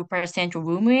 92%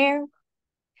 room air.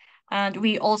 And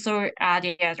we also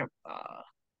added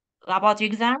laboratory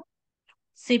exam.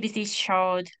 CBC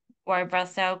showed white blood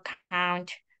cell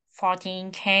count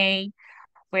 14K,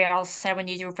 where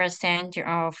 72%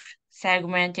 of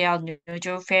segmental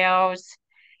neutrophils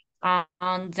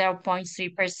and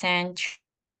 0.3%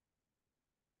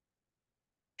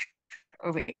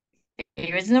 of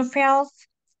eosinophils,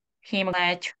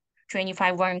 hemoglobin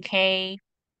 25-1K,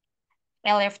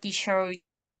 LFT showed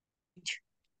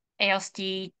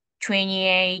AST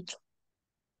 28,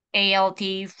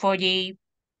 ALT 40,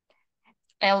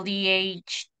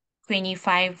 LDH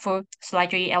 25 for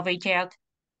slightly elevated,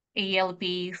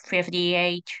 ALP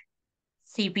 58,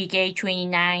 CPK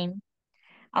 29,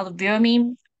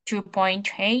 albumin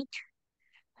 2.8,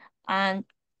 and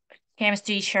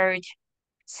chemistry showed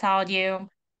sodium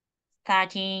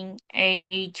 13,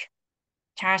 8,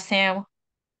 calcium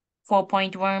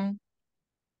 4.1,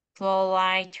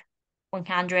 fluoride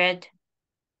 100,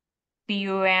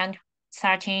 BUN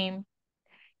 13,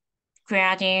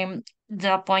 creatine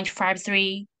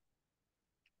 0.53,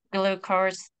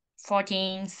 glucose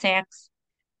 14, 6,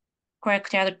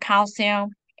 corrected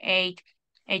calcium 8,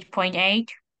 8.8,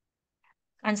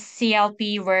 and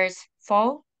CLP was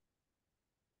 4,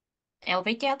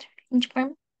 elevated in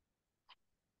Japan.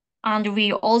 And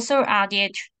we also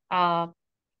added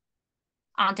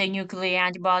anti-nuclear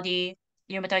antibody,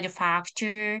 rheumatoid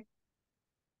factor,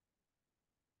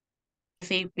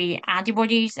 CP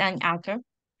antibodies, and anchor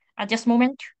at this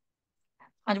moment.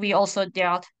 And we also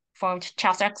did formed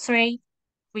chest X-ray,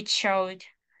 which showed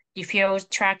diffuse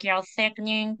tracheal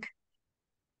thickening,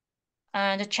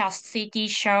 and the chest CT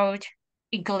showed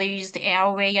increased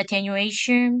airway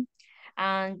attenuation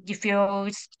and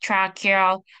diffuse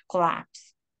tracheal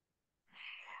collapse.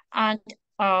 And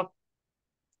uh,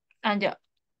 and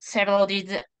several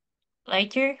days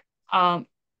later,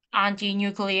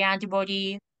 anti-nuclear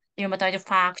antibody, rheumatoid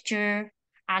factor,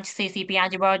 anti-CCP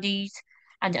antibodies,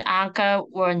 and ANCA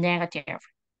were negative.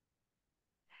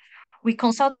 We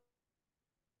consulted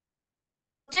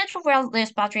for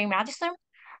respiratory medicine.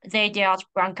 They did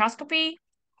bronchoscopy,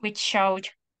 which showed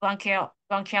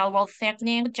bronchial wall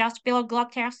thickening just below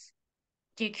glottis,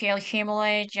 tracheal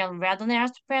hemorrhage and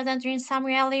redness present in some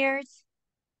areas.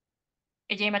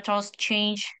 Edematous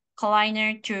change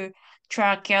collinear to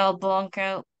tracheal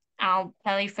bronchial and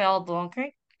peripheral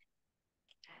bronchi.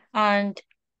 And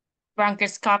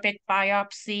bronchoscopic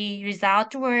biopsy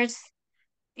result was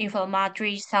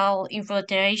inflammatory cell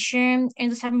infiltration in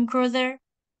the submucosa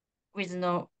with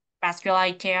no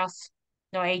vasculitis,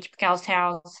 no atypical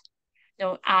cells,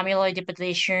 no amyloid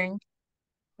deposition,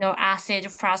 no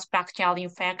acid fast bacterial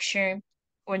infection,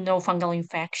 or no fungal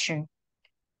infection.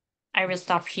 I will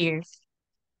stop here.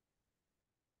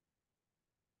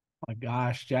 My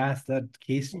gosh, Jess, that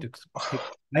case took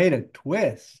quite a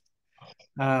twist.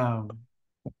 Um,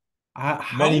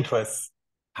 Many how twists.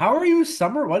 how are you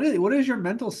what is your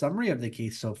mental summary of the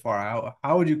case so far?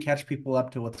 How would you catch people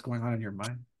up to what's going on in your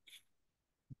mind?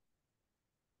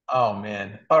 Oh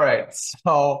man. All right.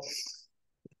 So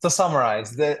to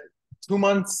summarize, the 2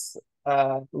 months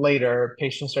later,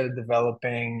 patients started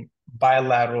developing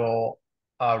bilateral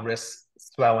wrist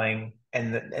swelling,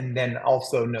 and then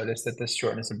also noticed that the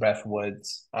shortness of breath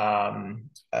was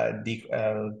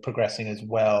progressing as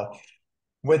well,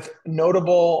 with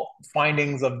notable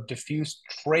findings of diffuse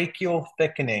tracheal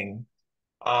thickening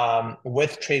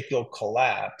with tracheal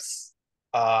collapse,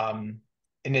 um,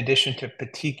 in addition to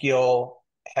petechial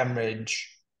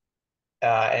hemorrhage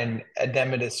and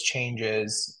edematous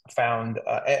changes found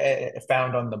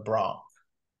on the bronch.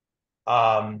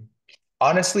 Um,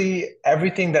 Honestly,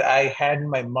 everything that I had in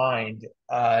my mind,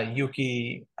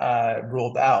 Yuki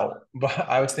ruled out. But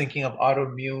I was thinking of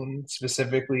autoimmune,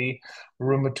 specifically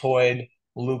rheumatoid,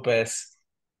 lupus,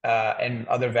 and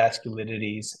other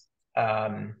vasculitides.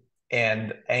 And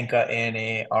ANCA,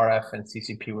 ANA, RF, and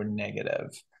CCP were negative.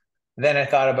 Then I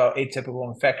thought about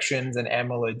atypical infections and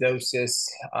amyloidosis.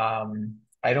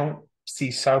 I don't see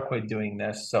sarcoid doing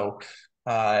this, so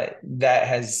that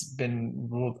has been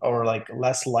ruled or like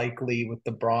less likely with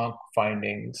the bronch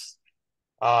findings.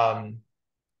 Um,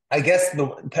 I guess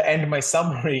to end my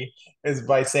summary is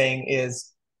by saying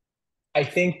is I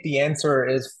think the answer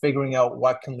is figuring out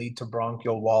what can lead to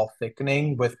bronchial wall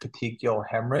thickening with petechial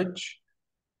hemorrhage.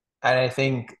 And I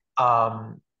think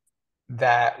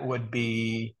that would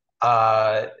be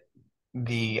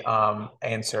the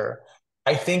answer.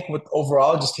 I think with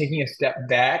overall, just taking a step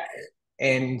back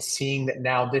and seeing that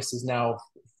now this is now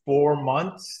 4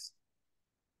 months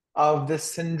of this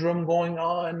syndrome going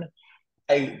on,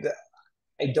 I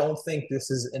I don't think this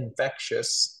is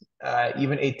infectious.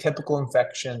 Even atypical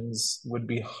infections would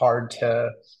be hard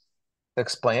to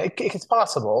explain. It's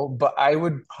possible, but I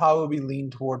would probably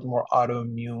lean towards more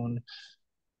autoimmune.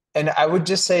 And I would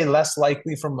just say less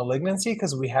likely for malignancy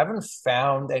because we haven't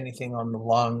found anything on the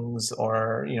lungs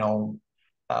or,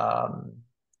 um,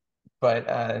 but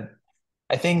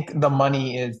I think the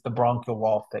money is the bronchial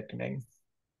wall thickening.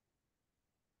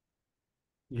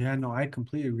 Yeah, no, I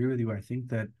completely agree with you. I think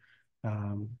that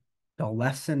um, the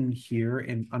lesson here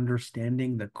in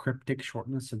understanding the cryptic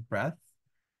shortness of breath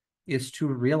is to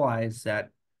realize that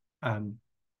um,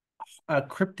 a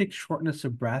cryptic shortness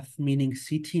of breath, meaning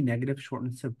CT negative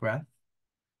shortness of breath,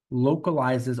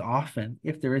 localizes often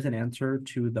if there is an answer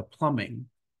to the plumbing.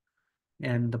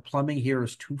 And the plumbing here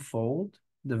is twofold.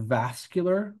 The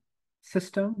vascular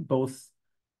system, both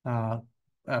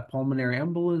pulmonary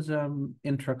embolism,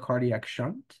 intracardiac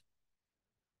shunt,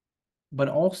 but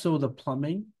also the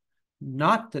plumbing,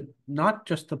 not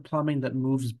just the plumbing that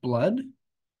moves blood,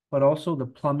 but also the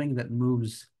plumbing that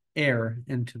moves air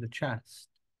into the chest.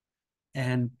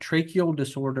 And tracheal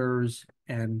disorders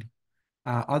and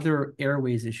other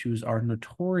airways issues are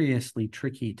notoriously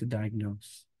tricky to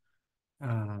diagnose.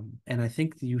 And I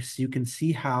think you can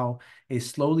see how a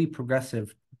slowly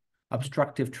progressive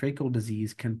obstructive tracheal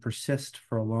disease can persist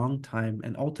for a long time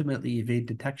and ultimately evade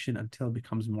detection until it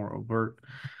becomes more overt.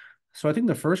 So I think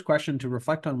the first question to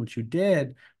reflect on what you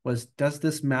did was, does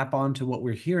this map onto what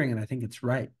we're hearing? And I think it's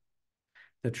right.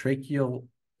 The tracheal,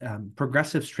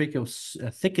 progressive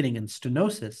tracheal thickening and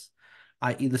stenosis,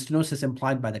 i.e. the stenosis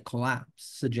implied by the collapse,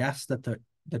 suggests that the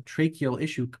tracheal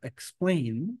issue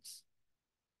explains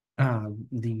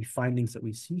the findings that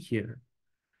we see here.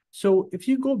 So if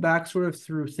you go back sort of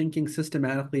through thinking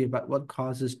systematically about what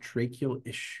causes tracheal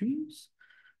issues,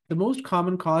 the most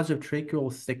common cause of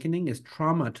tracheal thickening is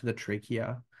trauma to the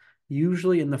trachea,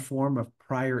 usually in the form of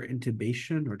prior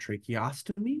intubation or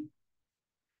tracheostomy.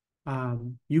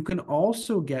 You can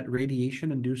also get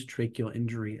radiation-induced tracheal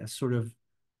injury as sort of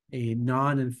a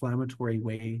non-inflammatory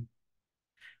way.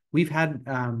 We've had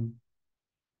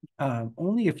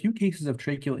only a few cases of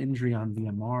tracheal injury on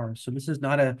VMR, so this is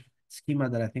not a schema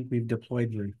that I think we've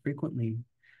deployed very frequently.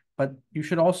 But you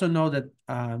should also know that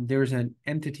there's an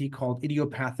entity called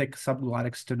idiopathic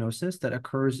subglottic stenosis that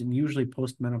occurs in usually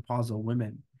postmenopausal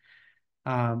women.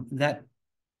 And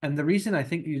the reason I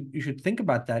think you should think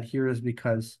about that here is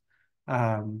because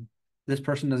this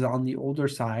person is on the older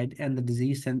side and the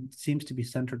disease seems to be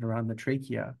centered around the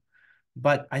trachea.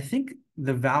 But I think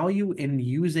the value in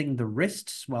using the wrist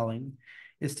swelling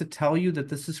is to tell you that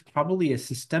this is probably a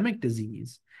systemic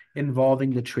disease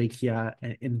involving the trachea,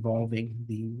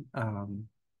 involving uh,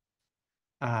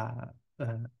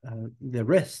 the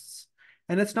wrists.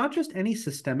 And it's not just any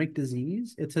systemic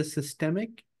disease, it's a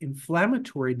systemic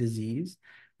inflammatory disease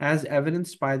as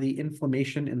evidenced by the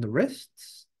inflammation in the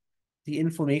wrists, the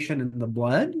inflammation in the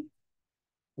blood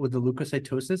with the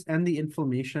leukocytosis, and the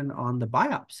inflammation on the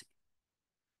biopsy.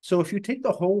 So if you take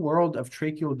the whole world of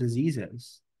tracheal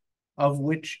diseases, of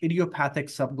which idiopathic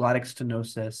subglottic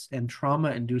stenosis and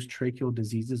trauma-induced tracheal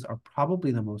diseases are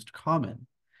probably the most common,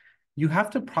 you have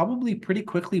to probably pretty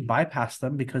quickly bypass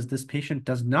them because this patient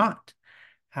does not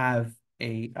have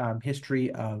a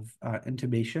history of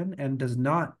intubation and does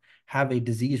not have a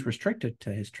disease restricted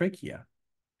to his trachea.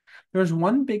 There's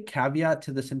one big caveat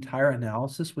to this entire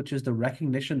analysis, which is the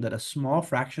recognition that a small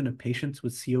fraction of patients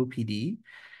with COPD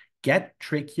get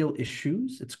tracheal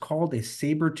issues. It's called a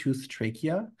saber-tooth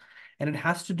trachea, and it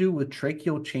has to do with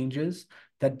tracheal changes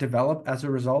that develop as a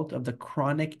result of the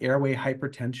chronic airway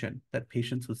hypertension that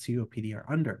patients with COPD are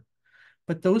under.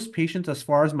 But those patients, as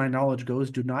far as my knowledge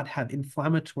goes, do not have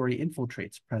inflammatory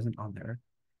infiltrates present on their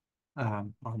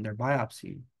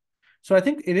biopsy. So I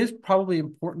think it is probably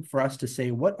important for us to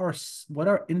say what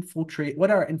are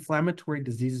inflammatory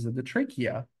diseases of the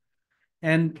trachea,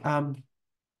 and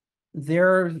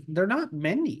they're not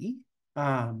many.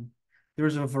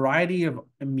 There's a variety of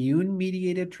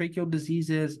immune-mediated tracheal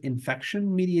diseases,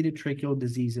 infection-mediated tracheal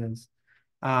diseases,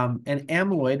 and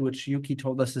amyloid, which Yuki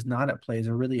told us is not at play, is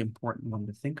a really important one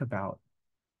to think about.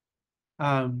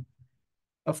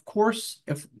 of course,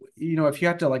 if if you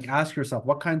have to like ask yourself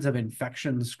what kinds of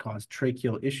infections cause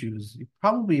tracheal issues, you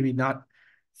probably be not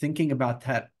thinking about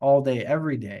that all day,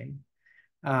 every day.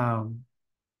 Um,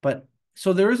 but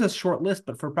so there is a short list,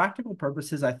 but for practical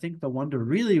purposes, I think the one to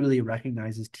really, really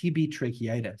recognize is TB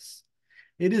tracheitis.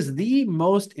 It is the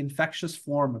most infectious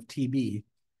form of TB.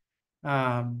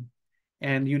 Um,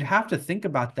 and you'd have to think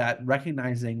about that,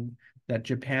 recognizing that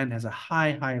Japan has a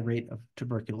high, high rate of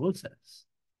tuberculosis.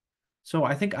 So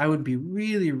I think I would be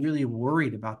really, really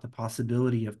worried about the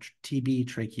possibility of TB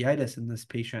tracheitis in this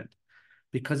patient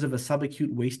because of a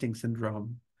subacute wasting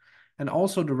syndrome, and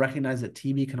also to recognize that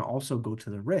TB can also go to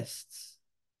the wrists.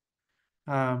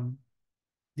 Um,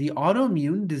 the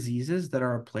autoimmune diseases that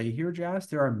are at play here, Jas,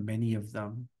 there are many of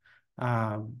them.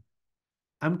 Um,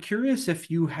 I'm curious if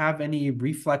you have any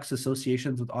reflex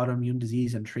associations with autoimmune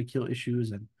disease and tracheal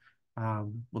issues, and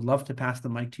would love to pass the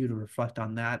mic to you to reflect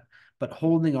on that, but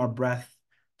holding our breath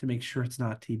to make sure it's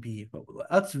not TB. But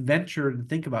let's venture and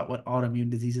think about what autoimmune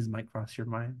diseases might cross your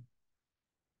mind.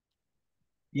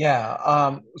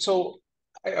 Yeah. So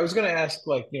I was gonna ask,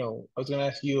 like, I was gonna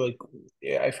ask you, like,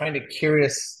 yeah, I find it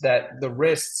curious that the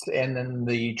wrists and then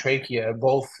the trachea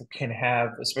both can have,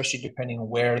 especially depending on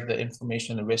where the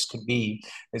inflammation in the wrist could be,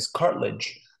 is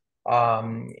cartilage.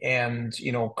 And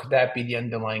could that be the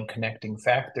underlying connecting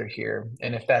factor here?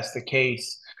 And if that's the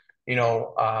case,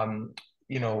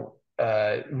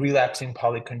 relapsing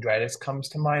polychondritis comes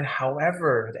to mind.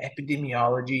 However, the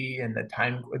epidemiology and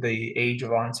the age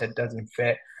of onset doesn't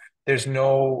fit. There's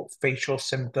no facial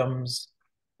symptoms.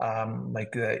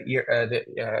 Like the ear,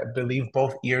 I believe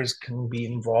both ears can be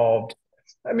involved.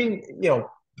 I mean,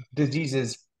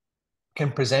 diseases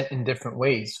can present in different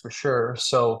ways for sure.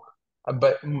 So,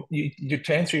 but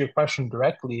to answer your question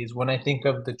directly is when I think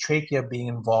of the trachea being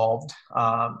involved,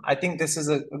 I think this is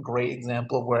a great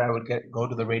example of where I would go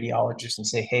to the radiologist and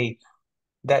say, hey,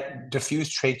 that diffuse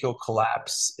tracheal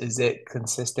collapse, is it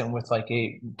consistent with like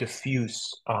a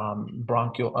diffuse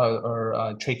bronchial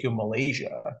or tracheal malaise?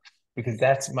 Because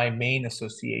that's my main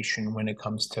association when it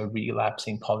comes to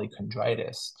relapsing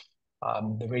polychondritis.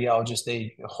 The radiologists,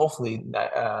 they hopefully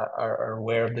are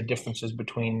aware of the differences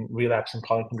between relapsing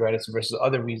polychondritis versus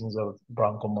other reasons of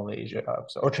bronchial malaise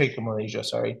or tracheal malaise,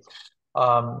 sorry.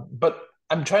 But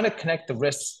I'm trying to connect the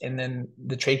wrists and then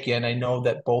the trachea, and I know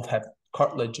that both have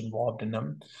cartilage involved in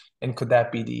them. And could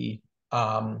that be the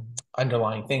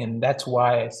underlying thing? And that's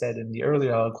why I said in the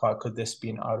earlier aliquot, could this be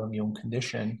an autoimmune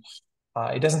condition?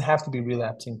 It doesn't have to be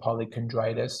relapsing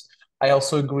polychondritis. I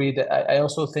also agree that I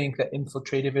also think that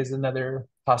infiltrative is another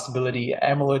possibility.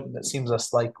 Amyloid, that seems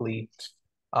less likely.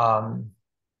 Um,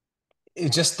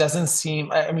 it just doesn't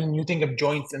seem. I mean, you think of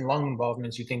joints and lung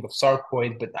involvements, you think of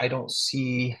sarcoid, but I don't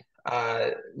see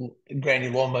uh,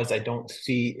 granulomas. I don't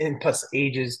see, and plus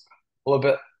ages a little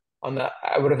bit on the.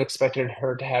 I would have expected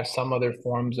her to have some other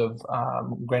forms of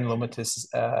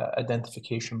granulomatous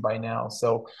identification by now.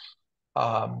 So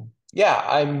yeah,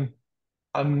 I'm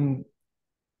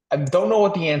I don't know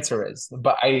what the answer is,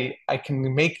 but I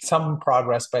can make some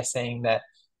progress by saying that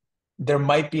there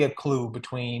might be a clue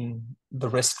between the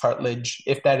wrist cartilage,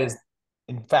 if that is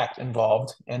in fact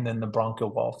involved, and then the bronchial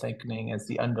wall thickening as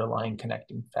the underlying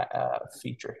connecting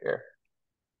feature here.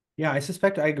 Yeah, I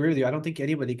suspect I agree with you. I don't think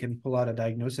anybody can pull out a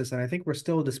diagnosis, and I think we're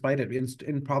still, despite it,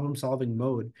 in problem-solving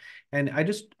mode. And I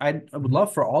would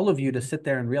love for all of you to sit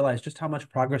there and realize just how much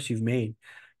progress you've made.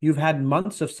 You've had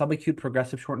months of subacute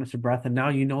progressive shortness of breath, and now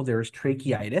you know there's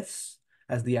tracheitis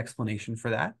as the explanation for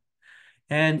that.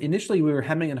 And initially, we were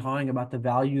hemming and hawing about the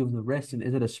value of the wrist and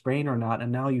is it a sprain or not?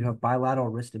 And now you have bilateral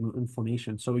wrist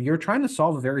inflammation. So you're trying to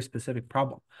solve a very specific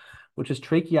problem, which is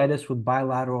tracheitis with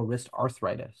bilateral wrist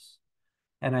arthritis.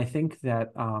 And I think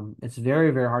that it's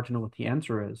very, very hard to know what the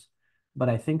answer is. But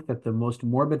I think that the most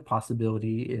morbid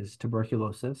possibility is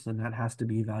tuberculosis, and that has to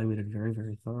be evaluated very,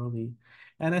 very thoroughly.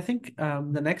 And I think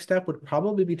the next step would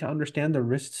probably be to understand the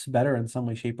risks better in some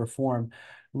way, shape, or form,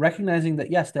 recognizing that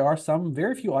yes, there are some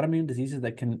very few autoimmune diseases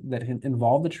that can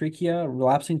involve the trachea.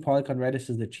 Relapsing polychondritis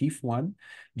is the chief one.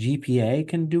 GPA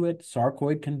can do it,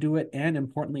 sarcoid can do it, and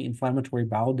importantly, inflammatory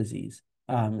bowel disease,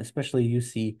 especially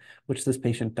UC, which this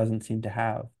patient doesn't seem to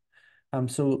have.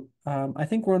 I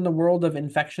think we're in the world of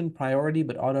infection priority,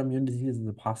 but autoimmune disease is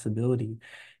a possibility.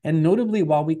 And notably,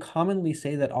 while we commonly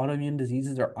say that autoimmune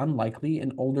diseases are unlikely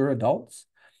in older adults,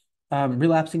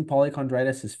 relapsing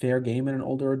polychondritis is fair game in an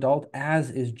older adult,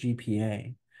 as is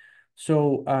GPA.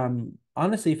 So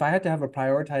honestly, if I had to have a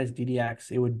prioritized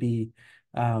DDX,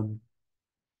 um,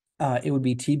 it would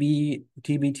be TB,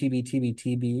 TB, TB, TB,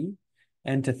 TB,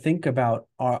 and to think about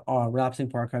our relapsing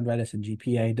polychondritis and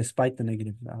GPA despite the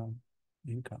negative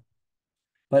income.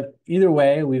 But either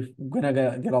way, we're gonna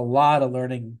get a lot of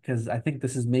learning because I think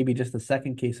this is maybe just the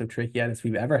second case of tracheitis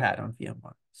we've ever had on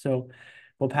VMR. So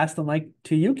we'll pass the mic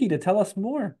to Yuki to tell us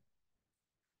more.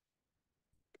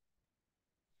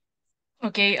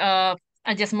 Okay, at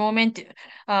this moment,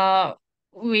 uh,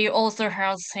 we also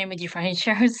have same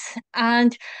differentials,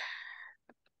 and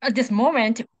at this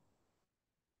moment,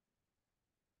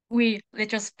 we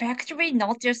retrospectively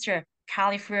noticed a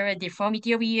cauliflower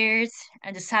deformity of ears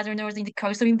and the southern nose in the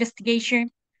course of investigation.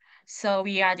 So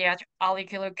we added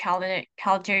auricular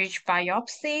cartilage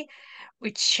biopsy,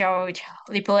 which showed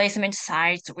replacement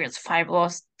sites with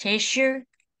fibrous tissue,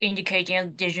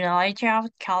 indicating degenerative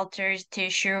cartilage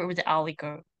tissue with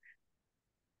auricle.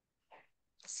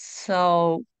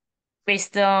 So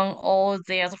based on all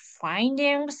these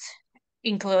findings,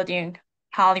 including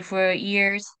cauliflower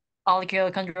ears,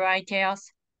 auricular chondritis,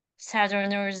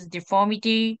 Southerner's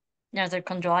deformity, nasal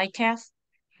chondritis,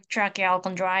 tracheal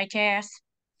chondritis,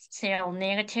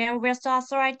 cell-negative wrist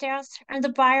arthritis, and the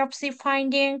biopsy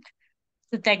finding,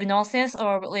 the diagnosis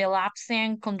of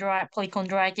relapsing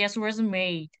polychondritis was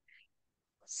made.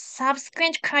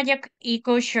 Subsequent cardiac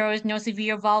echo shows no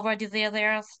severe valvular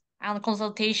diseases, and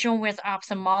consultation with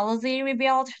ophthalmology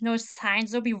revealed no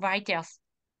signs of uveitis.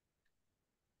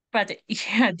 But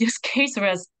yeah, this case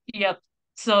was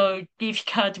so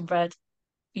difficult, but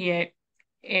yeah,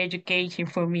 educating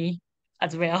for me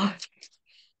as well.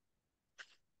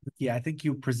 Yeah, I think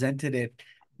you presented it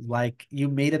like you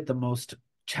made it the most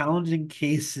challenging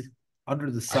case under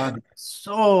the sun.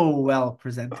 So well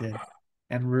presented.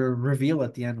 And reveal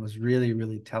at the end was really,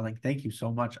 really telling. Thank you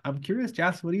so much. I'm curious,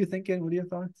 Jas, what are you thinking? What are your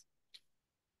thoughts?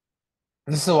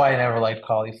 This is why I never liked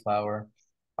cauliflower.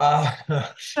 Uh,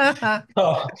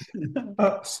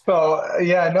 so,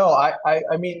 yeah, no, I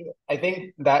mean, I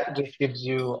think that just gives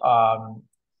you,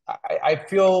 I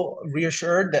feel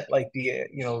reassured that like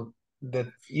that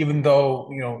even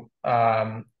though,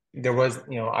 there was,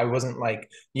 I wasn't like,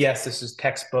 yes, this is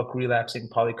textbook relapsing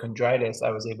polychondritis.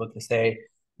 I was able to say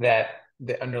that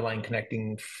the underlying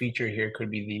connecting feature here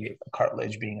could be the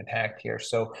cartilage being attacked here.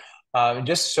 So, it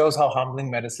just shows how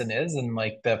humbling medicine is, and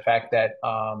like the fact that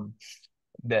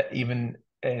that even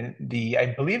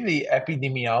I believe the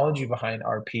epidemiology behind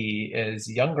RP is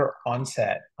younger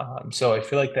onset. So I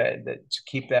feel like that to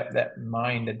keep that in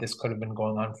mind, that this could have been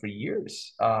going on for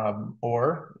years,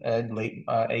 or a late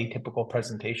atypical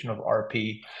presentation of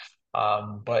RP.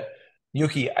 But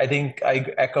Yuki, I think I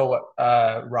echo what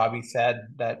Rabih said,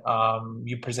 that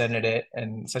you presented it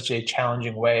in such a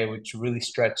challenging way, which really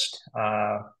stretched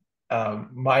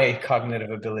my cognitive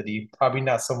ability. Probably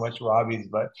not so much Rabih's,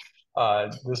 but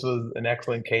this was an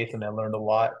excellent case, and I learned a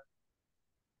lot.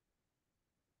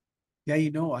 Yeah,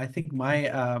 I think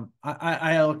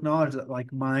I'll acknowledge that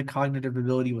like my cognitive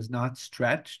ability was not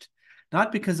stretched,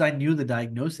 not because I knew the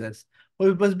diagnosis, but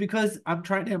it was because I'm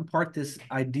trying to impart this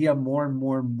idea more and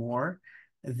more and more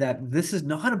that this is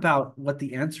not about what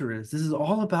the answer is. This is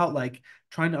all about like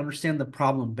trying to understand the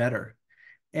problem better.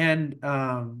 And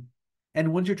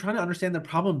and once you're trying to understand the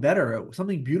problem better,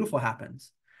 something beautiful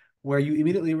happens where you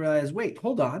immediately realize, wait,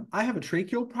 hold on, I have a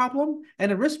tracheal problem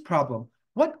and a wrist problem.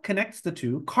 What connects the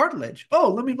two? Cartilage.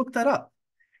 Oh, let me look that up.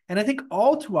 And I think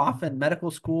all too often,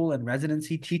 medical school and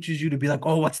residency teaches you to be like,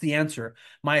 oh, what's the answer?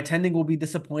 My attending will be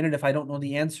disappointed if I don't know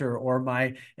the answer, or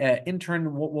my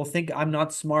intern will think I'm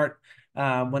not smart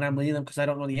when I'm leading them because I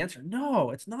don't know the answer.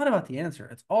 No, it's not about the answer.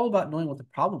 It's all about knowing what the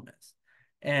problem is.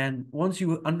 And once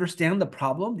you understand the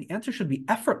problem, the answer should be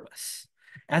effortless,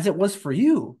 as it was for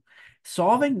you.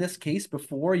 Solving this case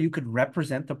before you could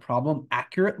represent the problem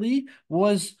accurately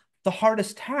was the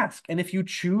hardest task. And if you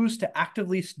choose to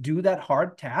actively do that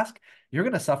hard task, you're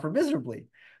going to suffer miserably.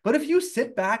 But if you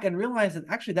sit back and realize that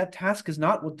actually that task is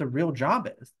not what the real job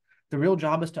is, the real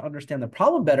job is to understand the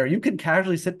problem better, you can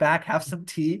casually sit back, have some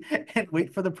tea, and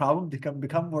wait for the problem to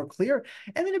become more clear.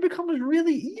 And then it becomes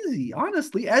really easy,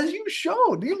 honestly, as you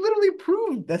showed. You literally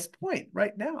proved this point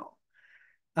right now.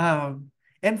 Um,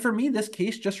 and for me, this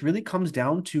case just really comes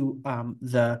down to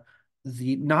the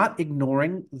not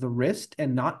ignoring the wrist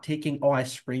and not taking, oh, I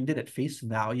sprained it at face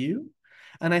value.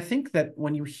 And I think that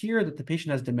when you hear that the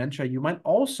patient has dementia, you might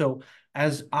also,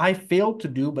 as I failed to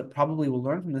do, but probably will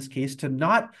learn from this case, to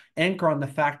not anchor on the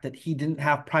fact that he didn't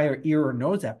have prior ear or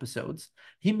nose episodes.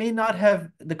 He may not have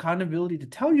the cognitive ability to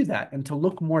tell you that and to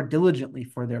look more diligently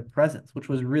for their presence, which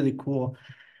was really cool.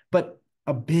 But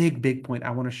a big, big point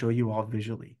I want to show you all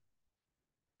visually.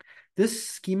 This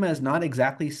schema is not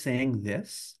exactly saying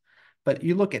this, but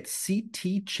you look at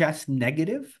CT chest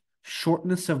negative,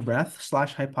 shortness of breath /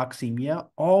 hypoxemia,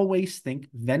 always think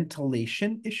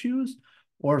ventilation issues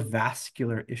or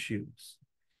vascular issues.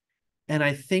 And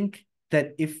I think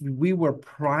that if we were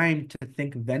primed to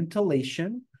think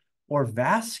ventilation or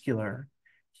vascular,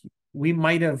 we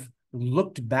might have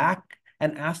looked back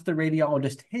and asked the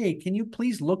radiologist, hey, can you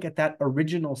please look at that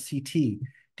original CT?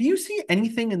 Do you see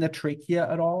anything in the trachea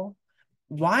at all?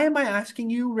 Why am I asking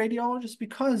you, radiologist?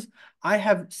 Because I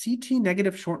have CT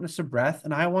negative shortness of breath,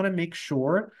 and I want to make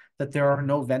sure that there are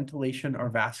no ventilation or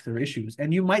vascular issues.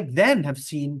 And you might then have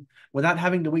seen, without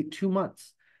having to wait 2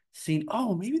 months, seen,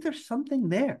 oh, maybe there's something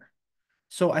there.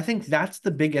 So I think that's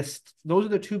the biggest, those are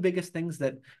the two biggest things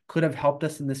that could have helped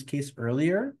us in this case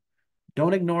earlier.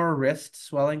 Don't ignore wrist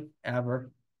swelling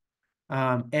ever.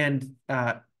 And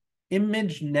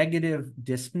image negative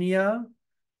dyspnea,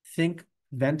 think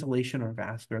ventilation or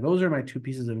vascular. Those are my two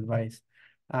pieces of advice.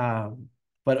 But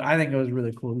I think it was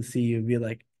really cool to see you be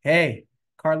like, hey,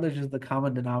 cartilage is the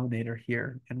common denominator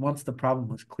here. And once the problem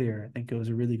was clear, I think it was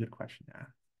a really good question to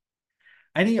ask.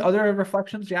 Any other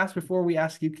reflections you asked before we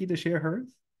ask Yuki to share hers?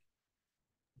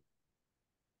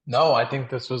 No, I think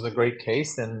this was a great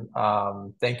case, and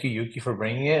thank you, Yuki, for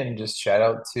bringing it, and just shout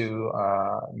out to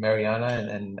Mariana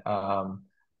and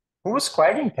who was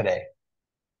squagging today?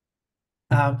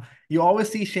 You always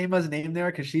see Shayma's name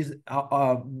there because she's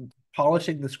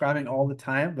polishing the scribing all the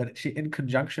time, but she in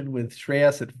conjunction with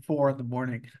Shreyas at 4 in the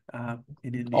morning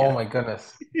in Oh India. my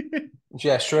goodness.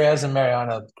 Yeah, Shreyas and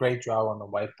Mariana, great job on the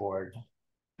whiteboard.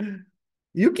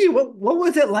 Yuki, what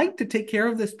was it like to take care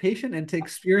of this patient and to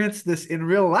experience this in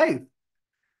real life?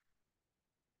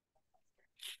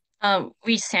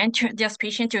 We sent this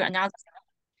patient to another.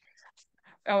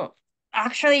 Oh,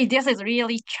 actually, this is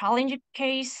really challenging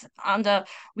case, and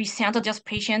we sent this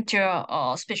patient to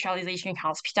a specialization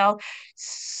hospital.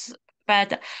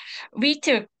 But we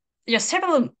took, yeah,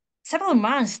 several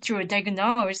months to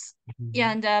diagnose,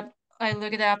 and I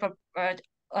looked up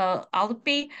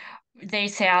LP. They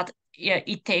said, yeah,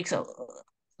 it takes a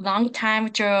long time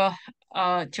to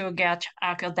get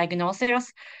accurate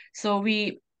diagnosis. So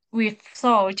we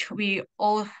thought we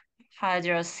all had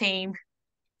the same,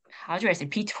 how do I say,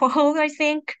 pitfall, I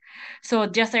think. So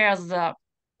just as a,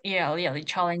 yeah, really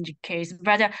challenging case.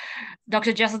 But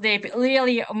Dr. Jasdeep,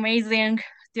 really amazing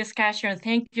discussion.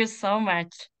 Thank you so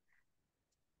much.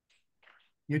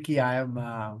 Yuki,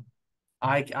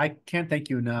 I can't thank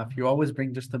you enough. You always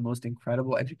bring just the most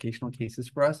incredible educational cases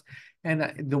for us,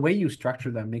 and the way you structure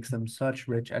them makes them such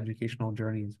rich educational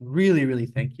journeys. Really, really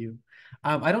thank you.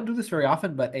 I don't do this very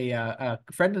often, but a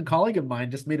friend and colleague of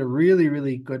mine just made a really,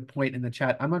 really good point in the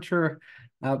chat.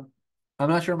 Uh, I'm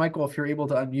not sure, Michael, if you're able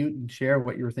to unmute and share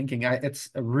what you were thinking. It's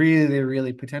a really,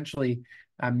 really potentially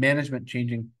management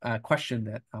changing question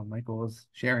that Michael was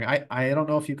sharing. I don't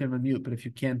know if you can unmute, but if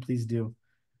you can, please do.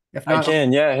 If I not,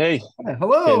 can, yeah. Hey,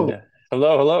 hello.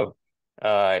 hello,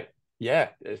 hello. Yeah,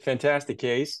 a fantastic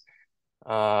case.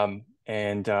 And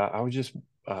I was just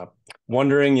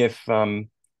wondering if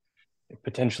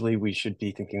potentially we should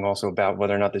be thinking also about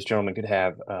whether or not this gentleman could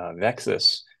have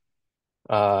Vexus.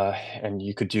 And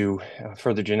you could do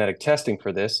further genetic testing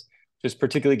for this, just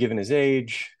particularly given his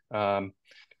age. And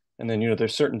then,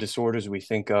 there's certain disorders we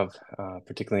think of,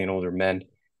 particularly in older men,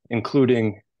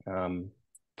 including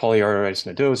polyarteritis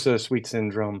nodosa, Sweet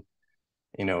syndrome.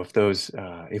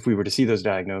 If we were to see those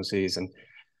diagnoses, and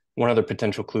one other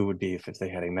potential clue would be if they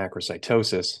had a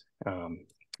macrocytosis,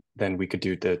 then we could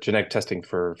do the genetic testing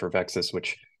for Vexus,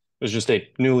 which was just a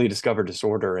newly discovered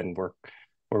disorder, and we're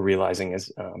realizing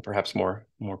is perhaps more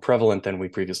prevalent than we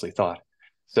previously thought.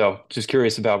 So just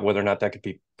curious about whether or not that could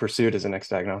be pursued as a next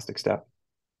diagnostic step.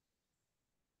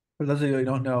 For those of you who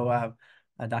don't know,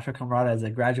 Dr. Kamrata is a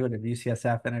graduate of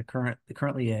UCSF and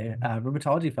currently a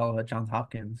rheumatology fellow at Johns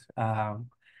Hopkins.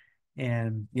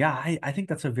 And yeah, I think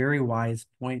that's a very wise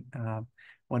point.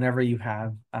 Whenever you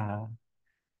have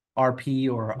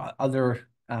RP or other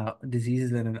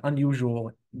diseases in an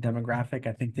unusual demographic,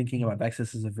 I think thinking about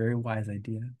Vexus is a very wise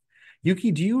idea.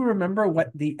 Yuki, do you remember what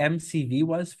the MCV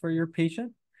was for your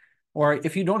patient? Or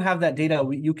if you don't have that data,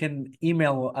 you can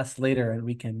email us later and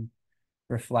we can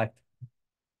reflect.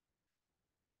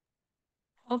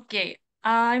 Okay,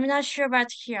 I'm not sure, but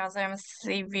here's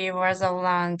MCV was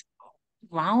around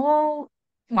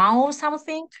 101 or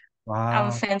something. I'll Wow.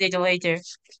 send it later.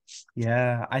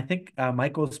 Yeah, I think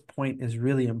Michael's point is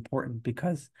really important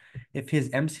because if his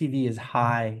MCV is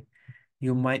high,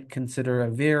 you might consider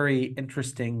a very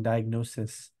interesting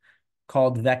diagnosis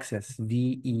called Vexus,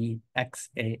 VEXAS.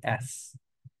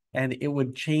 And it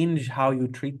would change how you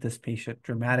treat this patient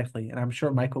dramatically. And I'm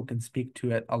sure Michael can speak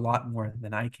to it a lot more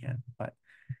than I can, but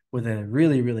with a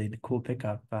really, really cool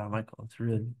pickup, Michael. It's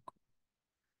really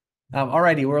cool.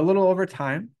 Alrighty, we're a little over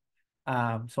time.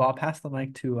 So I'll pass the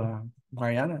mic to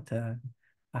Mariana to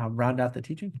round out the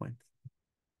teaching points.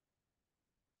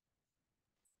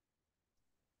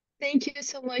 Thank you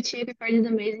so much, Yuki, for this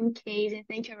amazing case, and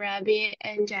thank you, Rabih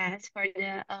and Jazz, for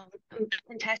the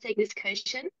fantastic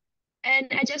discussion.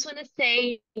 And I just want to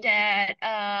say that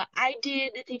I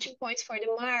did the teaching points for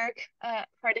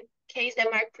for the case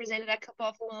that Mark presented a couple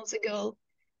of months ago.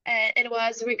 And it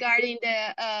was regarding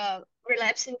the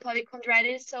relapsing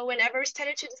polychondritis. So whenever we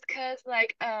started to discuss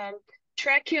like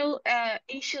tracheal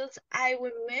issues, I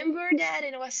remember that,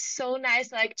 and it was so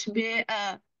nice like to be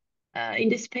in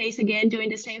this space again, doing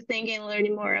the same thing and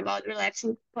learning more about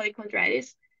relapsing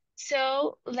polychondritis.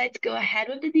 So let's go ahead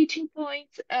with the teaching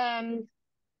points.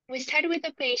 We started with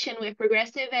a patient with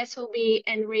progressive SOB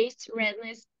and wrist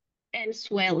redness and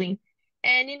swelling.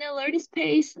 And in a learning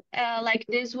space like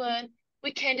this one,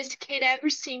 we can investigate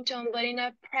every symptom, but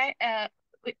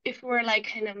if we're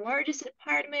like in an emergency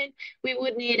department, we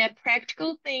would need a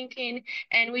practical thinking,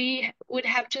 and we would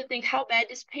have to think how bad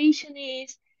this patient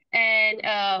is and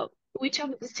which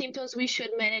of the symptoms we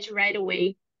should manage right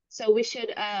away. So we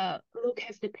should look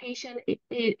if the patient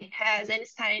it has any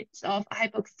signs of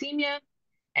hypoxemia,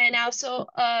 and also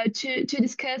to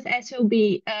discuss SOB,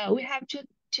 we have to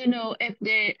know if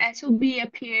the SOB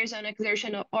appears on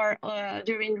exertion or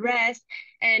during rest,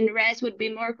 and rest would be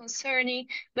more concerning.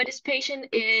 But this patient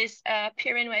is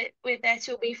appearing with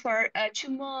SOB for 2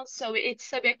 months, so it's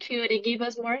subacute. It gives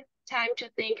us more time to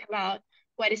think about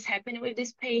what is happening with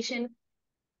this patient.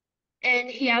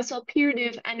 And he also appeared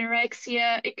with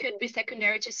anorexia. It could be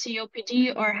secondary to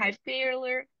COPD or heart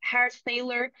failure,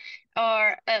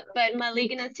 or but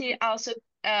malignancy also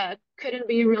couldn't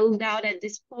be ruled out at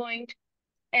this point.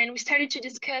 And we started to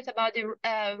discuss about the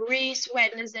wrist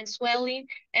redness and swelling,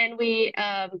 and we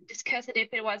discussed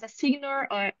if it was a signal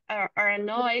or a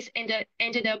noise, and it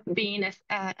ended up being a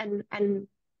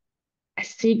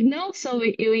signal. So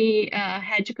we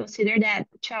had to consider that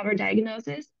to our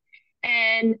diagnosis.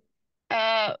 And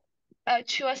to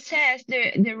assess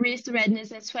the wrist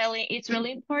redness and swelling, it's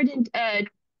really important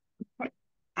for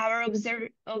our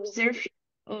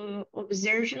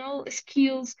observational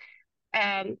skills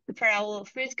for our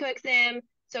physical exam,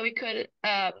 so we could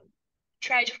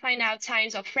try to find out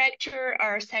signs of fracture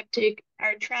or septic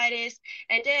arthritis,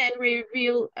 and then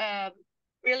review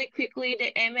really quickly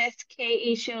the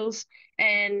MSK issues.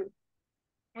 And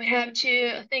we have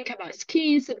to think about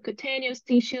skin, subcutaneous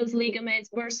tissues, ligaments,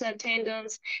 bursa,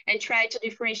 tendons, and try to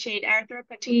differentiate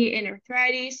arthropathy and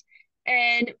arthritis.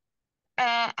 And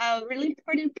a really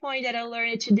important point that I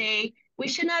learned today, we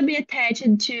should not be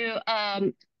attached to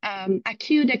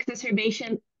acute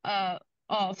exacerbation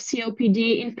of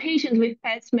COPD in patients with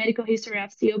past medical history of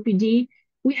COPD.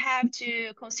 We have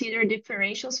to consider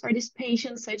differentials for these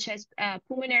patients, such as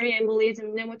pulmonary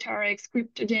embolism, pneumothorax,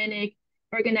 cryptogenic,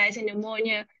 organizing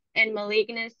pneumonia, and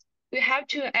malignance. We have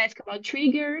to ask about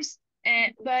triggers,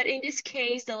 but in this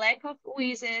case, the lack of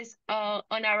wheezes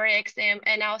on our exam,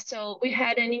 and also we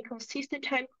had an inconsistent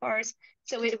time course,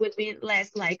 so it would be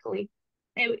less likely.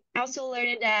 And we also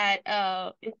learned that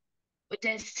the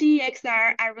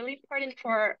CXR are really important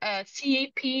for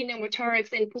CAP,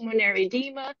 pneumothorax, and pulmonary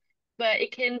edema, but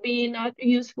it can be not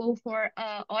useful for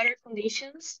other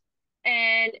conditions.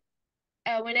 And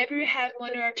whenever you have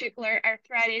monoarticular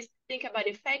arthritis, think about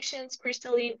infections,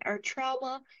 crystalline, or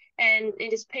trauma. And in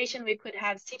this patient, we could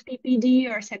have CPPD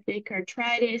or septic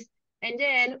arthritis. And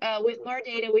then with more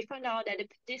data, we found out that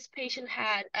this patient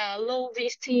had low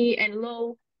VC and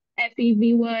low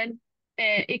FEV1.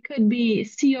 It could be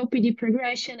COPD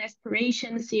progression,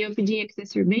 aspiration, COPD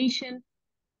exacerbation.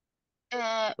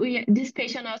 This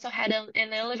patient also had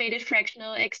an elevated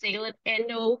fractional exhaled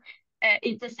NO.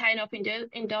 It's a sign of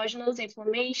endogenous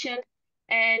inflammation.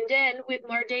 And then with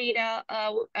more data,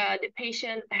 the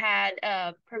patient had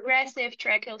progressive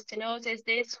tracheal stenosis.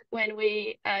 This when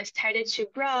we started to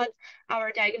broaden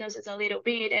our diagnosis a little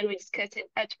bit, and we discussed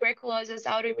tuberculosis,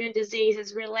 autoimmune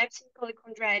diseases, relapsing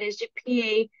polychondritis,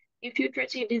 GPA,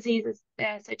 infiltrative diseases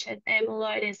such as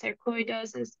amyloid and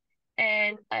sarcoidosis,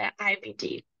 and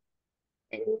IBD.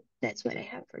 And that's what I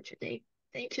have for today.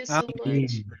 Thank you so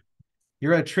much.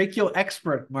 You're a tracheal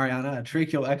expert, Mariana, a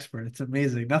tracheal expert. It's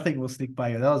amazing. Nothing will sneak by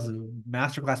you. That was a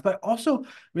masterclass. But also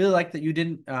really like that you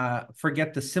didn't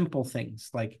forget the simple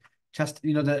things, like just,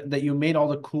 that you made all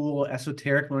the cool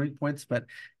esoteric learning points, but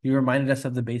you reminded us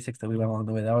of the basics that we went along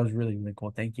the way. That was really, really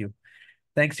cool. Thank you.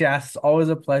 Thanks, Jas. Always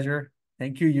a pleasure.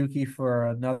 Thank you, Yuki, for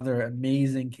another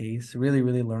amazing case. Really,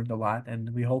 really learned a lot.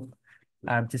 And we hope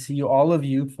to see all of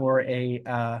you for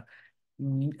a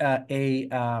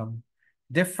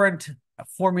different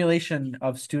formulation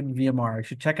of student VMR. You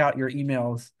should check out your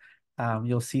emails.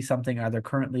 You'll see something either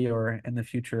currently or in the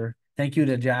future. Thank Thank you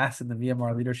to Jas and the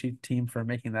VMR leadership team for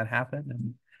making that happen,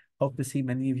 and hope to see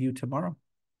many of you tomorrow.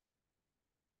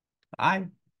 Bye.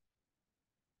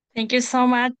 Thank you so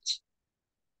much.